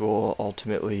 which will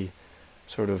ultimately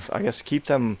sort of, keep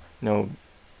them,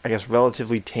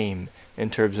 relatively tame in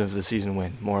terms of the season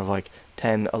win. More of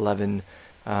 10, 11.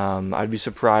 I'd be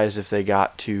surprised if they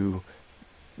got to,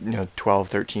 12,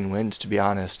 13 wins, to be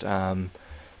honest. So I'm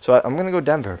going to go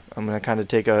Denver. I'm going to kind of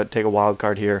take a wild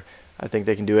card here. I think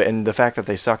they can do it. And the fact that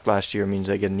they sucked last year means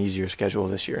they get an easier schedule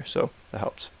this year. So that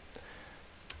helps.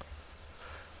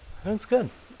 That's good.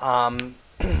 I'm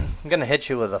going to hit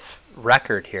you with a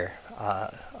record here.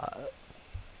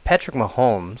 Patrick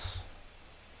Mahomes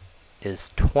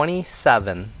is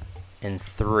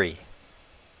 27-3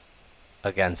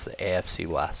 against the AFC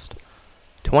West.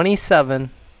 27-3.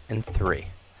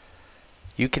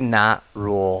 You cannot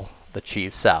rule the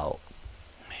Chiefs out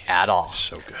at all.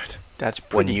 So good. That's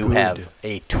pretty when you good. have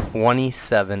a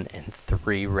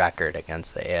 27-3 record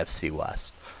against the AFC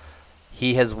West.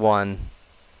 He has won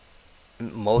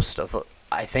most of,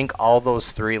 I think all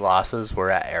those 3 losses were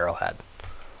at Arrowhead.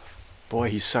 Boy,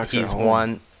 he sucks. He's at home.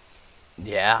 won,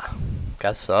 yeah,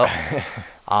 guess so.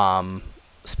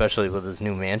 Especially with his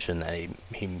new mansion that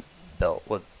he built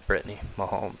with Brittany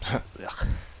Mahomes. Ugh,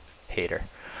 hater.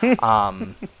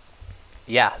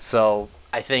 Yeah, so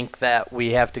I think that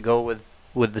we have to go with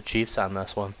with the Chiefs on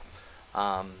this one.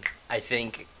 I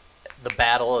think the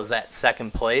battle is at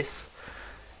second place,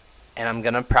 and I'm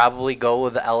going to probably go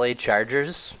with the LA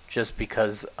Chargers just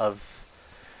because of,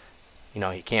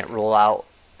 you can't rule out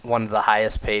one of the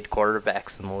highest paid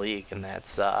quarterbacks in the league, and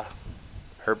that's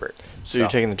Herbert. So you're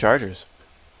taking the Chargers?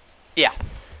 Yeah.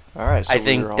 All right. So I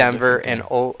think Denver and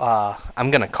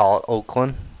I'm going to call it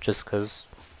Oakland just because,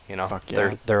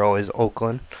 they're always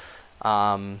Oakland.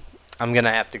 I'm going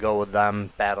to have to go with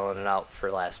them battling it out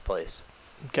for last place.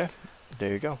 Okay.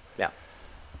 There you go. Yeah.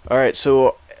 All right.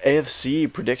 So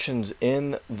AFC predictions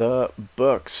in the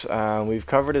books. We've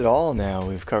covered it all now.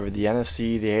 We've covered the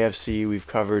NFC, the AFC. We've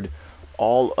covered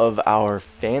all of our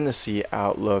fantasy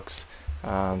outlooks.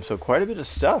 So quite a bit of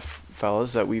stuff,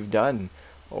 fellas, that we've done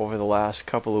over the last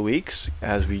couple of weeks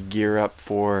as we gear up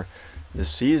for the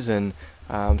season.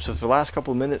 So for the last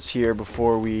couple of minutes here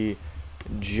before we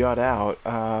jut out,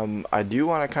 I do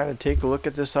want to kind of take a look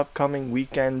at this upcoming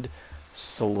weekend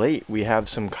slate. We have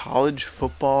some college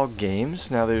football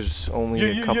games. Now there's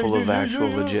only a couple of actual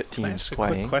legit teams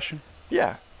playing. Quick question.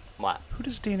 Yeah. What?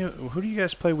 Who do you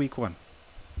guys play week 1?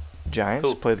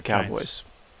 Giants play the Cowboys.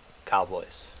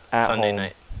 Cowboys. At Sunday home.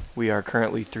 night. We are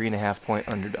currently 3.5-point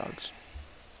underdogs.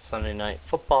 Sunday night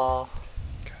football.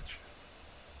 Gotcha.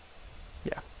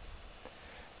 Yeah.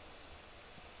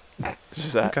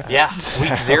 Is that? Okay. Yeah,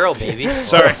 week 0, baby.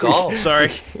 Sorry. Let's go.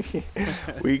 Sorry.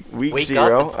 Week Wake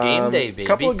 0. up, it's game day, baby.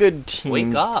 Couple of good teams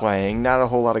Wake up. playing. Not a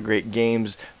whole lot of great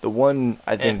games. The one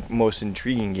I think most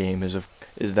intriguing game is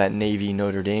that Navy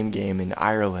Notre Dame game in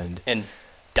Ireland, In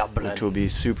Dublin. which will be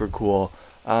super cool.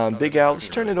 Big Al, let's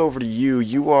turn it over to you.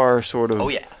 You are sort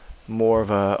of more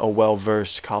of a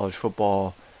well-versed college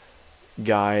football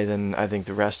guy than I think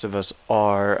the rest of us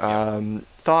are.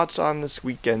 Thoughts on this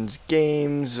weekend's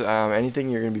games? Anything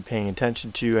you're going to be paying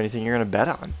attention to? Anything you're going to bet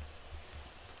on?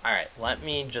 All right, let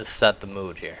me just set the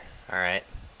mood here. All right.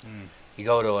 You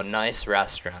go to a nice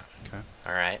restaurant. Okay.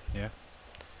 All right. Yeah.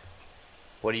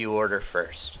 What do you order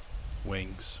first?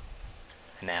 Wings.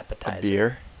 An appetizer. A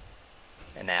beer?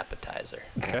 An appetizer.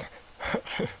 Okay.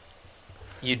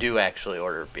 You do actually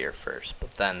order beer first,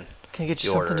 but then Can I get you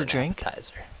you order something to an drink?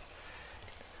 appetizer.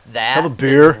 That Have a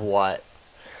beer. is what.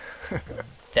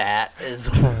 That is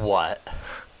what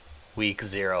week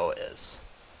 0 is.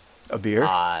 A beer?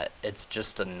 It's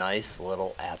just a nice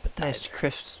little appetizer. Nice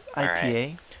crisp All IPA.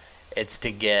 right. It's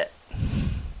to get.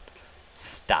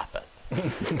 Stop it.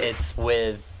 It's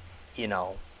with,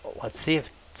 let's see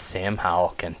if Sam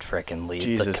Howell can frickin' lead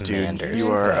Jesus, the Commanders. dude,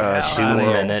 you are a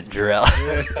 2-minute drill.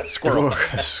 Squirrel.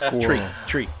 Squirrel.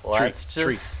 Treat. Let's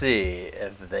just see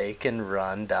if they can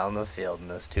run down the field in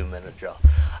this 2-minute drill.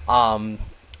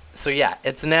 So yeah,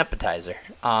 it's an appetizer.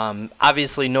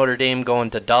 Obviously Notre Dame going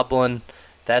to Dublin.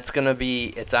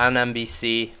 It's on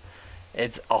NBC.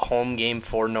 It's a home game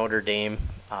for Notre Dame.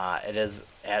 It is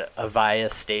at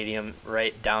Avaya Stadium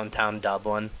right downtown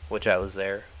Dublin, which I was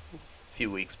there a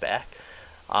few weeks back,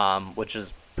 which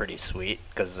is pretty sweet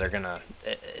because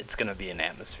it's gonna be an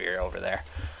atmosphere over there.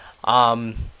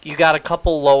 You got a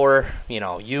couple lower,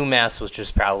 UMass was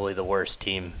just probably the worst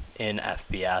team in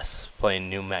FBS, playing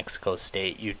New Mexico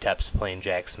State. UTEP's playing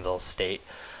Jacksonville State.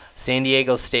 San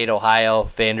Diego State, Ohio.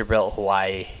 Vanderbilt,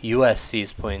 Hawaii.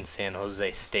 USC's playing San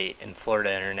Jose State. And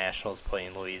Florida International's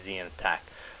playing Louisiana Tech.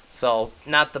 So,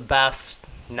 not the best.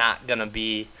 Not going to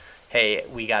be, hey,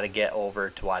 we got to get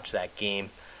over to watch that game.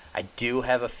 I do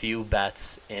have a few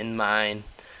bets in mind.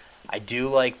 I do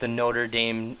like the Notre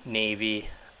Dame Navy.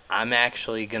 I'm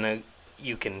actually going to,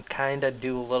 you can kind of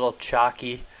do a little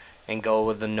chalky and go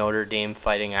with the Notre Dame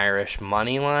Fighting Irish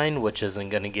money line, which isn't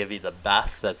going to give you the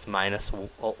best. That's minus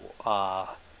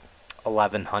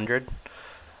 1,100.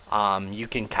 You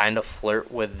can kind of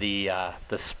flirt with the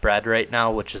spread right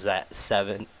now, which is at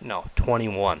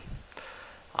 21,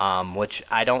 which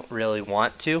I don't really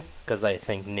want to because I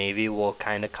think Navy will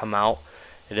kind of come out.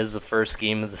 It is the first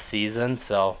game of the season,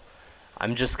 so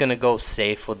I'm just going to go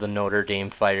safe with the Notre Dame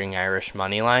Fighting Irish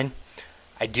money line.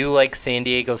 I do like San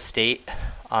Diego State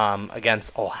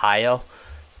against Ohio,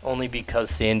 only because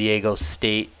San Diego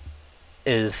State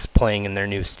is playing in their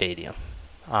new stadium.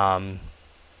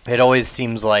 It always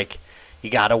seems like you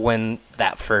got to win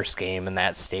that first game in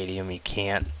that stadium. You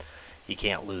can't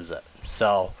lose it.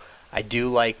 So I do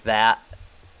like that,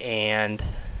 and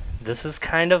this is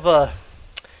kind of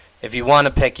if you want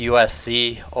to pick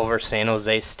USC over San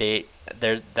Jose State,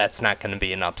 that's not going to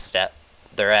be an upset.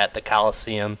 They're at the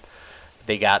Coliseum.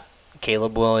 They got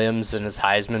Caleb Williams and his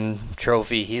Heisman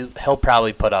Trophy. He'll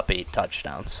probably put up 8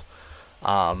 touchdowns,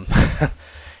 and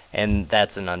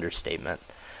that's an understatement.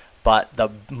 But the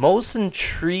most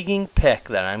intriguing pick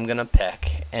that I'm going to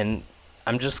pick, and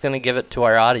I'm just going to give it to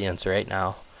our audience right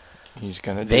now. He's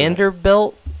going to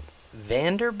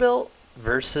Vanderbilt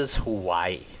versus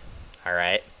Hawaii. All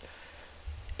right?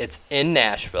 It's in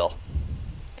Nashville.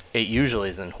 It usually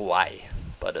is in Hawaii,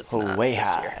 but it's not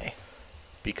this year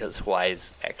because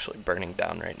Hawaii's actually burning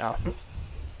down right now.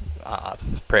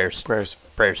 Prayers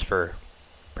for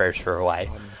Hawaii.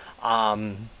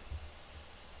 I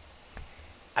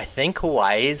think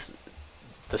Hawaii's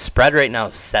the spread right now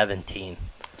is 17.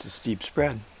 It's a steep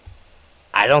spread.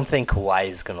 I don't think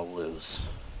Hawaii's going to lose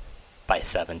by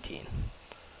 17.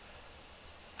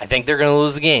 I think they're going to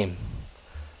lose the game,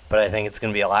 but I think it's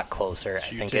going to be a lot closer. So I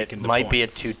think it might be a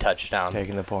 2-touchdown.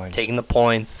 Taking the points. Taking the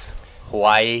points.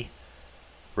 Hawaii,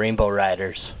 Rainbow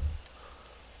Riders.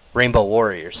 Rainbow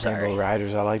Warriors, sorry. Rainbow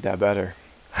Riders, I like that better.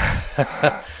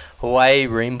 Hawaii,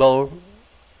 Rainbows.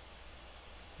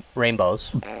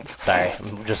 Sorry,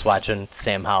 I'm just watching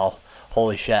Sam Howell.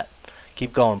 Holy shit.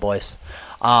 Keep going, boys.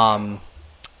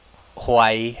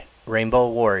 Hawaii, Rainbow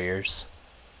Warriors,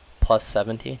 plus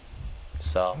 17.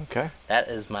 So that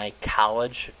is my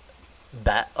college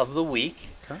bet of the week.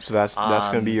 So that's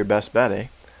going to be your best bet, eh?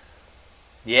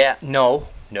 Yeah, no.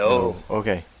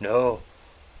 Okay. No.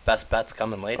 Best bet's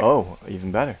coming later. Oh,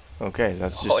 even better. Okay,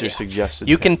 that's just your suggested.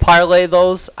 You can parlay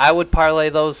those. I would parlay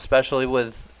those, especially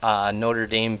with Notre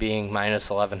Dame being minus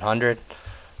 1,100.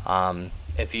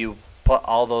 If you put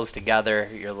all those together,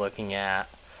 you're looking at,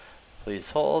 please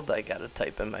hold, I got to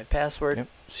type in my password. Yep.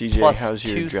 CJ, plus how's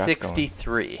your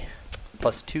 263. draft going?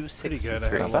 Plus 263. Pretty good. I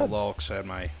had a little lulks at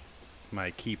my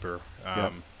keeper.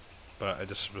 But I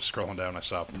just was scrolling down. I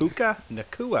saw Puka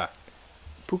Nakua.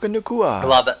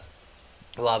 Love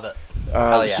it.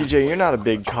 Hell yeah. CJ, you're not a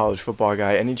big college football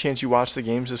guy. Any chance you watch the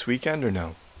games this weekend or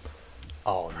no?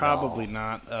 Oh, Probably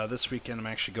not. This weekend I'm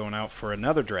actually going out for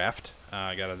another draft.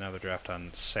 I got another draft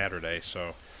on Saturday,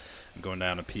 so I'm going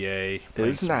down to PA,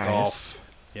 playing some golf.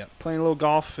 Yeah, playing a little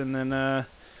golf and then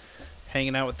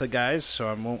hanging out with the guys, so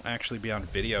I won't actually be on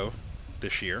video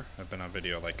this year. I've been on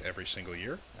video like every single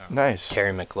year. Nice.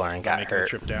 Terry McLaurin got making hurt. a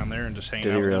trip down there and just hanging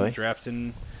Did out he with really? them,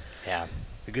 drafting. Yeah.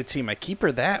 A good team. My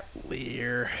keeper that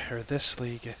year, or this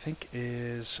league, I think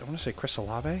is, I want to say Chris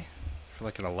Olave for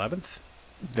like an 11th.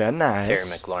 Very nice. Terry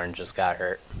McLaurin just got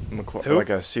hurt. Who?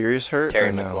 Like a serious hurt? Terry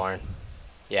or no? McLaurin.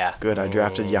 Yeah. Good, I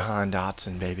drafted Jahan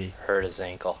Dotson, baby. Hurt his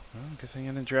ankle. Oh, good thing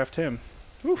I didn't draft him.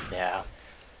 Oof. Yeah.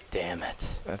 Damn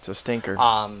it. That's a stinker.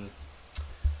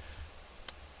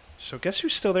 So guess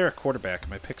who's still there at quarterback?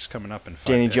 My pick's coming up in 5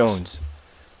 Danny picks. Jones.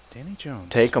 Danny Jones.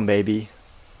 Take him, baby.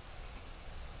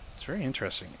 It's very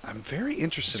interesting. I'm very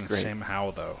interested in great. Sam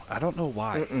Howell, though. I don't know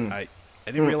why.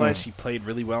 I didn't realize he played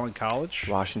really well in college.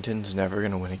 Washington's never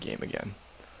going to win a game again.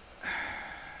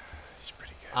 He's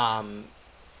pretty good.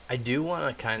 I do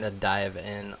want to kind of dive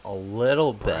in a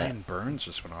little bit. Brian Burns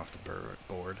just went off the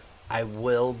board. I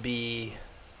will be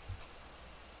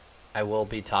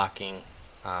talking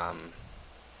a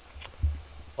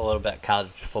little bit college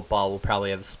football. We'll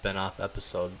probably have a spin-off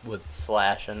episode with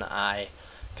Slash and I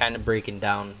kind of breaking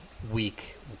down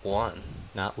week 1,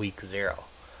 not week 0.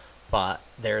 But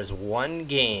there's one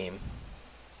game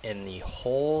in the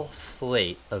whole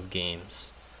slate of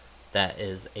games that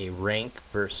is a rank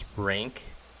versus rank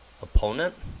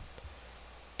opponent,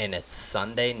 and it's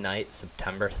Sunday night,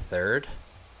 September 3rd.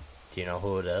 Do you know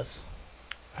who it is?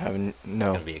 I haven't. No. It's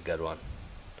going to be a good one.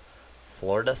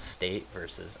 Florida State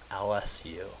versus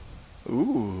LSU.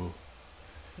 Ooh.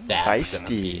 That's going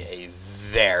to Feisty. be a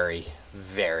very,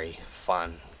 very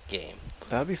fun game.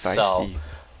 That'll be feisty. So,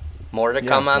 more to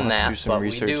come on that, but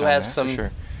we do have some.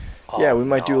 Sure. Oh, Yeah, we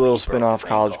might do a little he broke spin-off his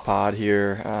college ankle. pod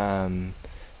here.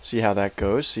 See how that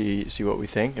goes. See what we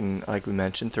think, and like we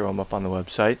mentioned, throw them up on the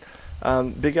website.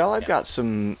 Big L, I've got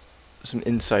some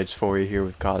insights for you here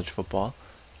with college football.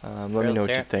 Let me know what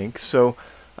you think. So,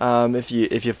 if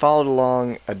you followed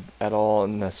along at all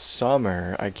in the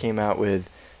summer, I came out with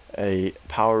a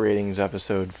power ratings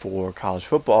episode for college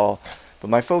football, but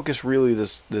my focus really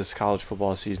this college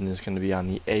football season is going to be on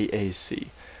the AAC.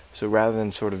 So rather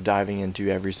than sort of diving into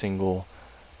every single,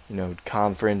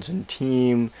 conference and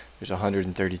team, there's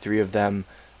 133 of them.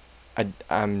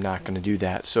 I'm not going to do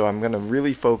that. So I'm going to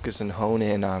really focus and hone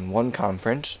in on one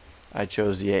conference. I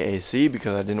chose the AAC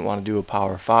because I didn't want to do a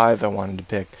Power 5. I wanted to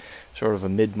pick sort of a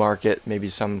mid-market, maybe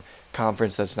some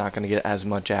conference that's not going to get as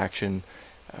much action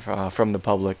from the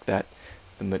public that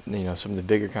some of the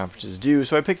bigger conferences do.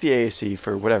 So I picked the AAC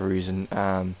for whatever reason.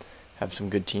 Have some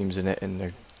good teams in it, and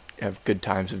they have good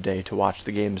times of day to watch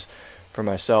the games for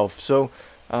myself. So,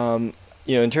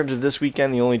 in terms of this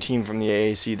weekend, the only team from the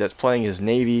AAC that's playing is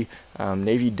Navy.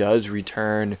 Navy does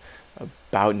return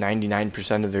about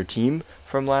 99% of their team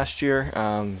from last year,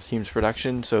 team's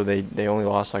production. So they only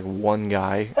lost like one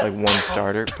guy, like one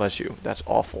starter. Bless you. That's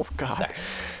awful. God. Sorry.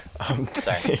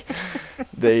 Sorry.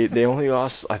 They only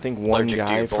lost, I think, one Allergic to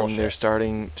guy your from bullshit. their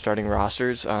starting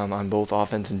rosters on both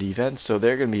offense and defense. So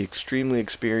they're going to be extremely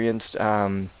experienced. So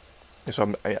I'm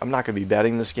not going to be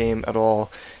betting this game at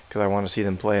all because I want to see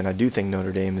them play, and I do think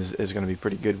Notre Dame is going to be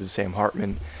pretty good with Sam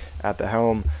Hartman at the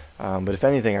helm. But if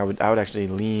anything, I would actually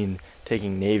lean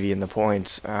taking Navy in the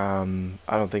points. I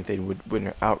don't think they would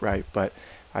win outright, but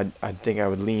I think I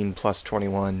would lean plus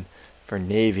 21 for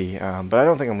Navy. But I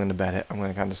don't think I'm going to bet it. I'm going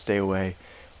to kind of stay away,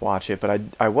 watch it. But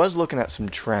I was looking at some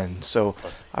trends. So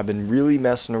I've been really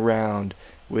messing around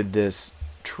with this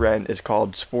trend. It's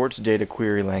called Sports Data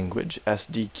Query Language,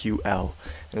 SDQL.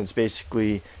 And it's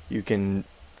basically you can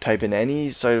type in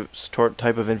any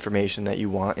type of information that you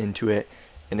want into it,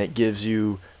 and it gives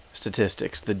you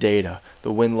statistics, the data,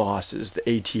 the win-losses, the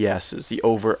ATSs, the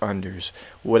over-unders,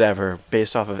 whatever,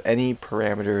 based off of any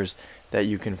parameters that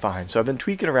you can find. So I've been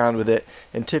tweaking around with it,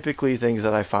 and typically things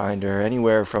that I find are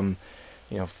anywhere from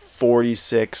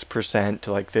 46%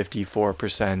 to like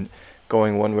 54%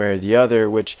 going one way or the other,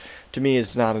 which to me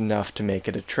is not enough to make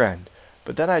it a trend.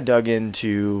 But then I dug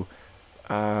into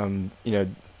the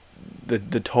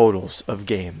totals of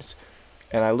games,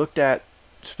 and I looked at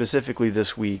specifically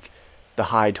this week the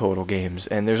high total games,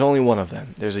 and there's only one of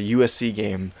them. There's a USC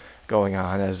game going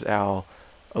on, as Al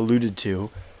alluded to.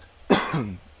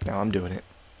 Now I'm doing it.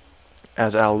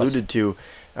 As Al alluded to,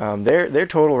 their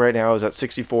total right now is at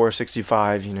 64,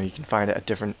 65. You can find it at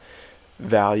different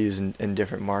values in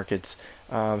different markets.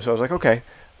 So I was like, okay,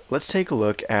 let's take a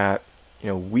look at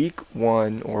week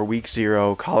 1 or week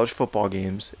 0 college football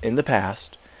games in the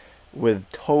past with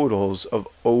totals of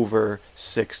over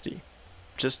 60,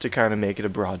 just to kind of make it a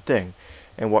broad thing.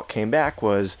 And what came back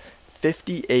was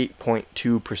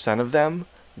 58.2% of them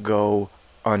go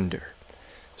under.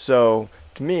 So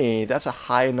to me, that's a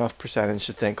high enough percentage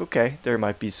to think, okay, there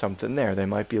might be something there. There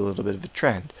might be a little bit of a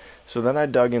trend. So then I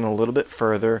dug in a little bit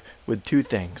further with two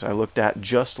things. I looked at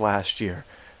just last year.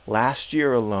 Last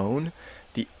year alone,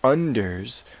 the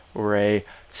unders were a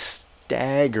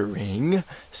staggering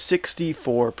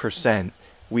 64%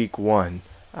 week 1,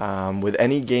 with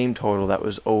any game total that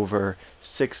was over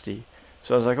 60.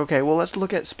 So I was like, okay, well, let's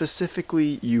look at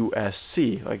specifically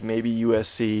USC. Like maybe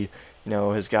USC,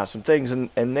 has got some things, and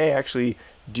they actually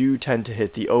do tend to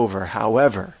hit the over.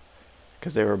 However,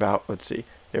 because they were about, they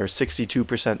were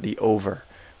 62% the over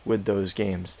with those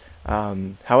games.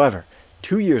 However,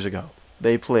 2 years ago,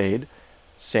 they played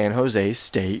San Jose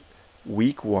State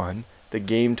week 1. The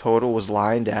game total was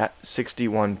lined at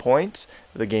 61 points.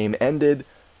 The game ended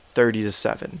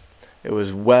 30-7. It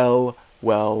was well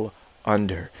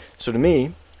under. So to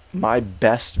me, my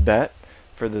best bet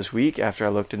for this week after I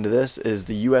looked into this is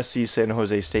the USC San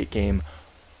Jose State game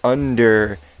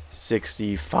under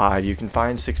 65. You can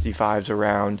find 65s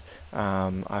around.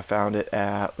 I found it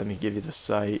at, let me give you the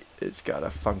site. It's got a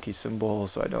funky symbol,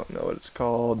 so I don't know what it's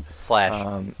called.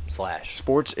 Slash.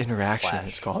 Sports Interaction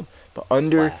it's called. But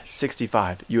under Slash.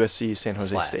 65, USC San Jose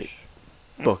Slash. State.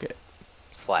 Book it.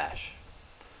 Slash.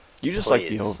 You just like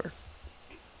Please. the over.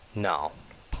 No.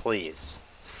 Please.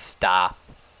 Stop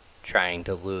trying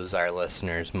to lose our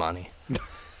listeners' money.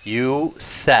 You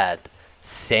said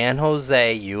San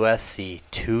Jose USC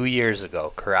 2 years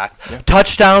ago, correct? Yeah.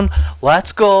 Touchdown.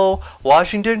 Let's go.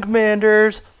 Washington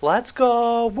Commanders. Let's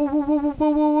go. Woo, woo, woo, woo,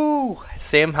 woo, woo, woo.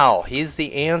 Sam Howell. He's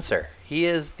the answer. He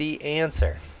is the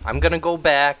answer. I'm going to go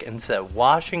back and say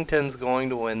Washington's going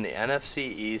to win the NFC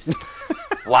East.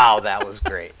 Wow, that was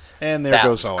great. And there That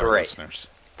goes was all our great. listeners.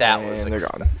 That And was they're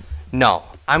gone. No,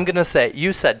 I'm going to say,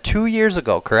 you said 2 years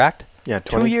ago, correct? Yeah,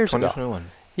 2 years ago. 2021.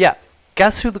 Yeah.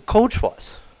 Guess who the coach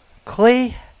was?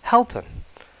 Clay Helton,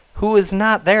 who is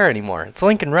not there anymore. It's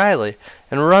Lincoln Riley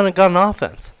and run-and-gun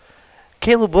offense.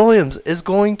 Caleb Williams is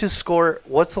going to score,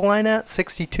 what's the line at,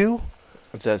 62?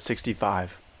 It's at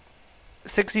 65.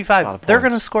 65. They're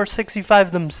going to score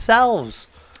 65 themselves.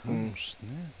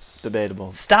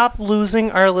 Debatable. Stop losing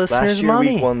our Last listeners' year,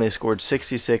 money. week 1, they scored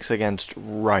 66 against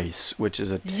Rice, which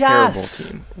is a Yes.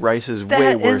 terrible team. Rice is way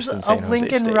That worse is than a San Jose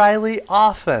Lincoln State. Riley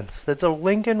offense. That's a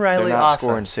Lincoln They're Riley not offense.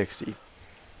 scoring 60.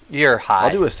 You're high.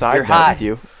 I'll do a side You're bet high. with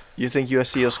you. You think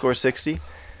USC will score 60?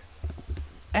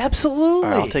 Absolutely.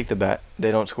 All right, I'll take the bet.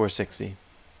 They don't score 60.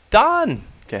 Done.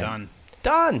 Okay. Done.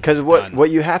 Because Done.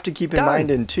 what you have to keep in Done. mind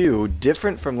in too,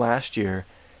 different from last year,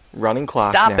 running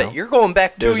clock Stop now. it. You're going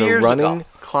back 2 There's years a running ago.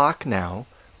 clock now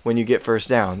when you get first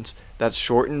downs. That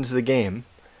shortens the game,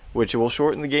 which will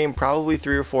shorten the game probably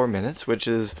 3 or 4 minutes, which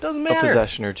is Doesn't a matter.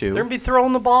 possession or two. They're going to be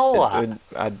throwing the ball a lot.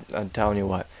 I'm telling you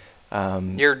what.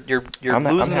 You're I'm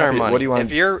losing our happy. money. What do you want?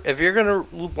 If you're gonna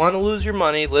want to lose your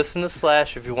money, listen to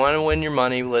Slash. If you want to win your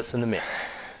money, listen to me.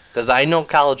 Because I know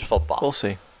college football. We'll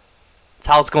see. It's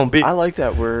how it's gonna be. I like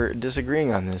that we're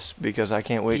disagreeing on this because I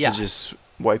can't wait to just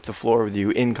wipe the floor with you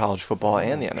in college football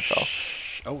and the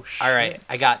NFL. Oh, shit. All right,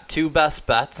 I got two best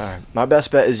bets. All right. My best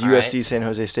bet is All USC right. San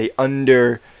Jose State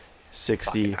under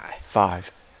Fucking high.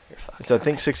 65. You're fucking It's I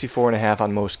think high. 64.5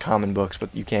 on most common books, but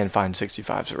you can find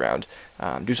 65s around.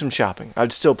 Do some shopping.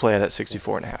 I'd still play it at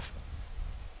 64.5.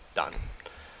 Done.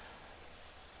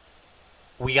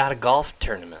 We got a golf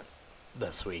tournament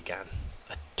this weekend.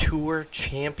 A tour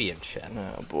championship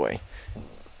Oh boy,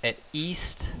 at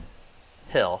East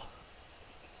Hill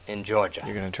in Georgia.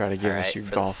 you're gonna try to give All us right, your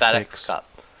for golf the FedEx picks. Cup.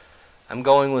 I'm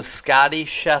going with Scotty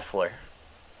Scheffler,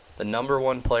 the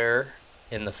 #1 player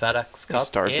in the FedEx Cup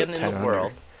starts and at in 10 the under.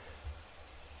 world.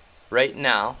 Right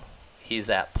now, he's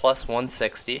at plus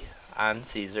 160 on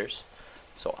Caesars,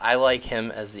 so I like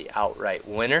him as the outright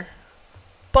winner.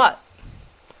 But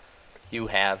you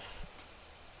have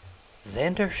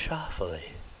Xander Schauffele,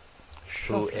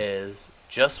 who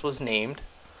was named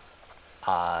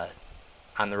on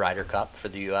the Ryder Cup for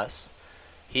the U.S.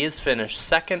 He has finished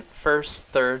second, first,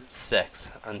 third,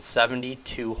 sixth on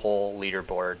 72-hole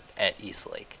leaderboard at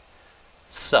Eastlake.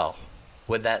 So,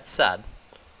 with that said,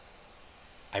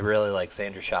 I really like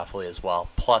Xander Schauffele as well,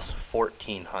 plus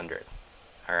 1,400.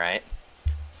 All right?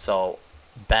 So,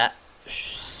 bet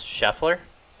Scheffler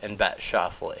and bet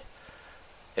Schauffele.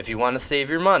 If you want to save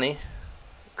your money,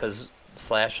 because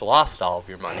Slash lost all of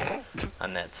your money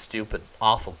on that stupid,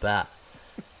 awful bet,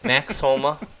 Max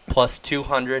Homa, plus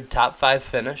 200, top 5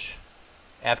 finish.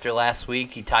 After last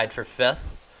week, he tied for 5th.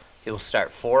 He will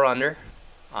start 4 under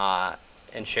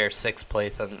and share 6th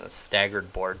place on the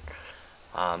staggered board.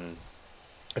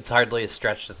 It's hardly a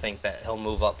stretch to think that he'll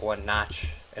move up one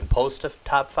notch and post a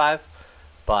top 5,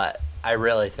 but I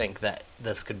really think that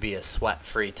this could be a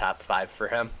sweat-free top 5 for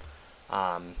him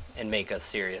and make a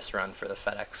serious run for the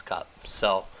FedEx Cup.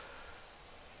 So,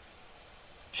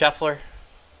 Scheffler,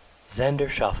 Xander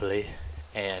Schauffele,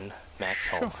 and Max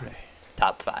Homa.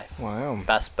 Top 5. Wow.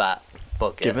 Best bet.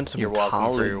 Book it. Giving some You're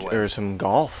welcome for your college or wins. some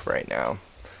golf right now.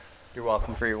 You're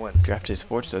welcome for your wins. Draft Day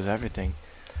Sports does everything.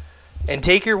 And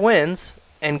take your wins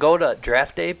and go to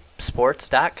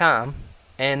draftdaysports.com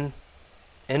and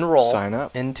enroll Sign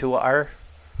up. into our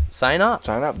sign up.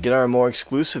 Sign up. Get our more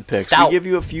exclusive picks. Stout. We give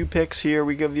you a few picks here.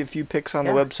 We give you a few picks on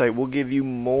the Yeah. website. We'll give you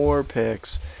more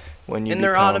picks when you And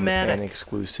they're become automatic. an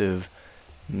exclusive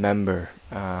member.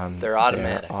 They're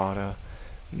automatic.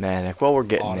 Automatic. Well, we're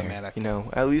getting Automatic. there. You know,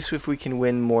 at least if we can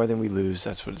win more than we lose,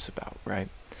 that's what it's about, right?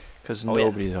 Because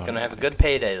nobody's automatic. Gonna have a good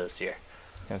payday this year.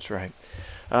 That's right.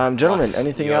 Gentlemen, Plus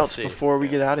anything USC. else before we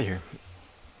get out of here?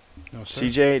 No, sir.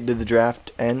 CJ, did the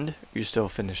draft end? Or you still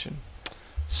finishing?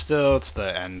 Still, it's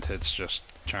the end. It's just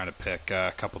trying to pick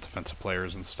a couple defensive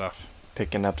players and stuff.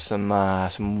 Picking up some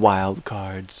wild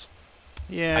cards.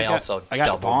 Yeah, I got also I got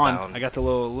doubled Vaughn. down. I got the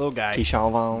little guy. Keyshawn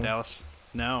from Vaughn. Dallas.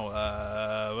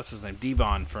 No, what's his name?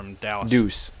 Devon from Dallas.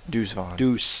 Deuce Vaughn.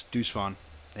 Deuce Vaughn.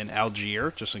 And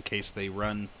Algier, just in case they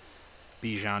run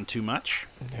Bijan too much.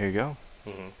 There you go.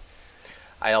 Mm-hmm.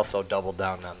 I also doubled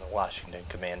down on the Washington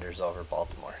Commanders over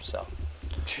Baltimore. So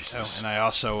Jesus. And I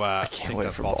also can't picked wait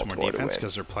up for Baltimore Baltimore to defense win.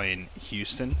 because they're playing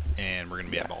Houston, and we're going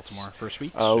to be at Yes. Baltimore first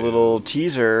week. A little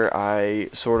teaser. I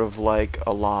sort of like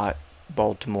a lot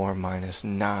Baltimore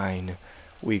 -9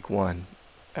 week 1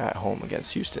 at home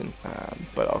against Houston.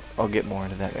 But I'll get more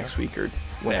into that next week or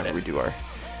whenever we do our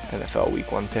NFL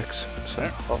week 1 picks. So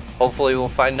hopefully we'll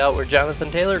find out where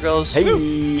Jonathan Taylor goes. hey,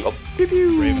 Oh. pew,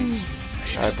 pew. Ravens.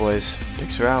 All right, boys.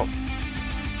 Picks are out.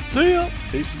 See ya.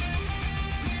 Peace.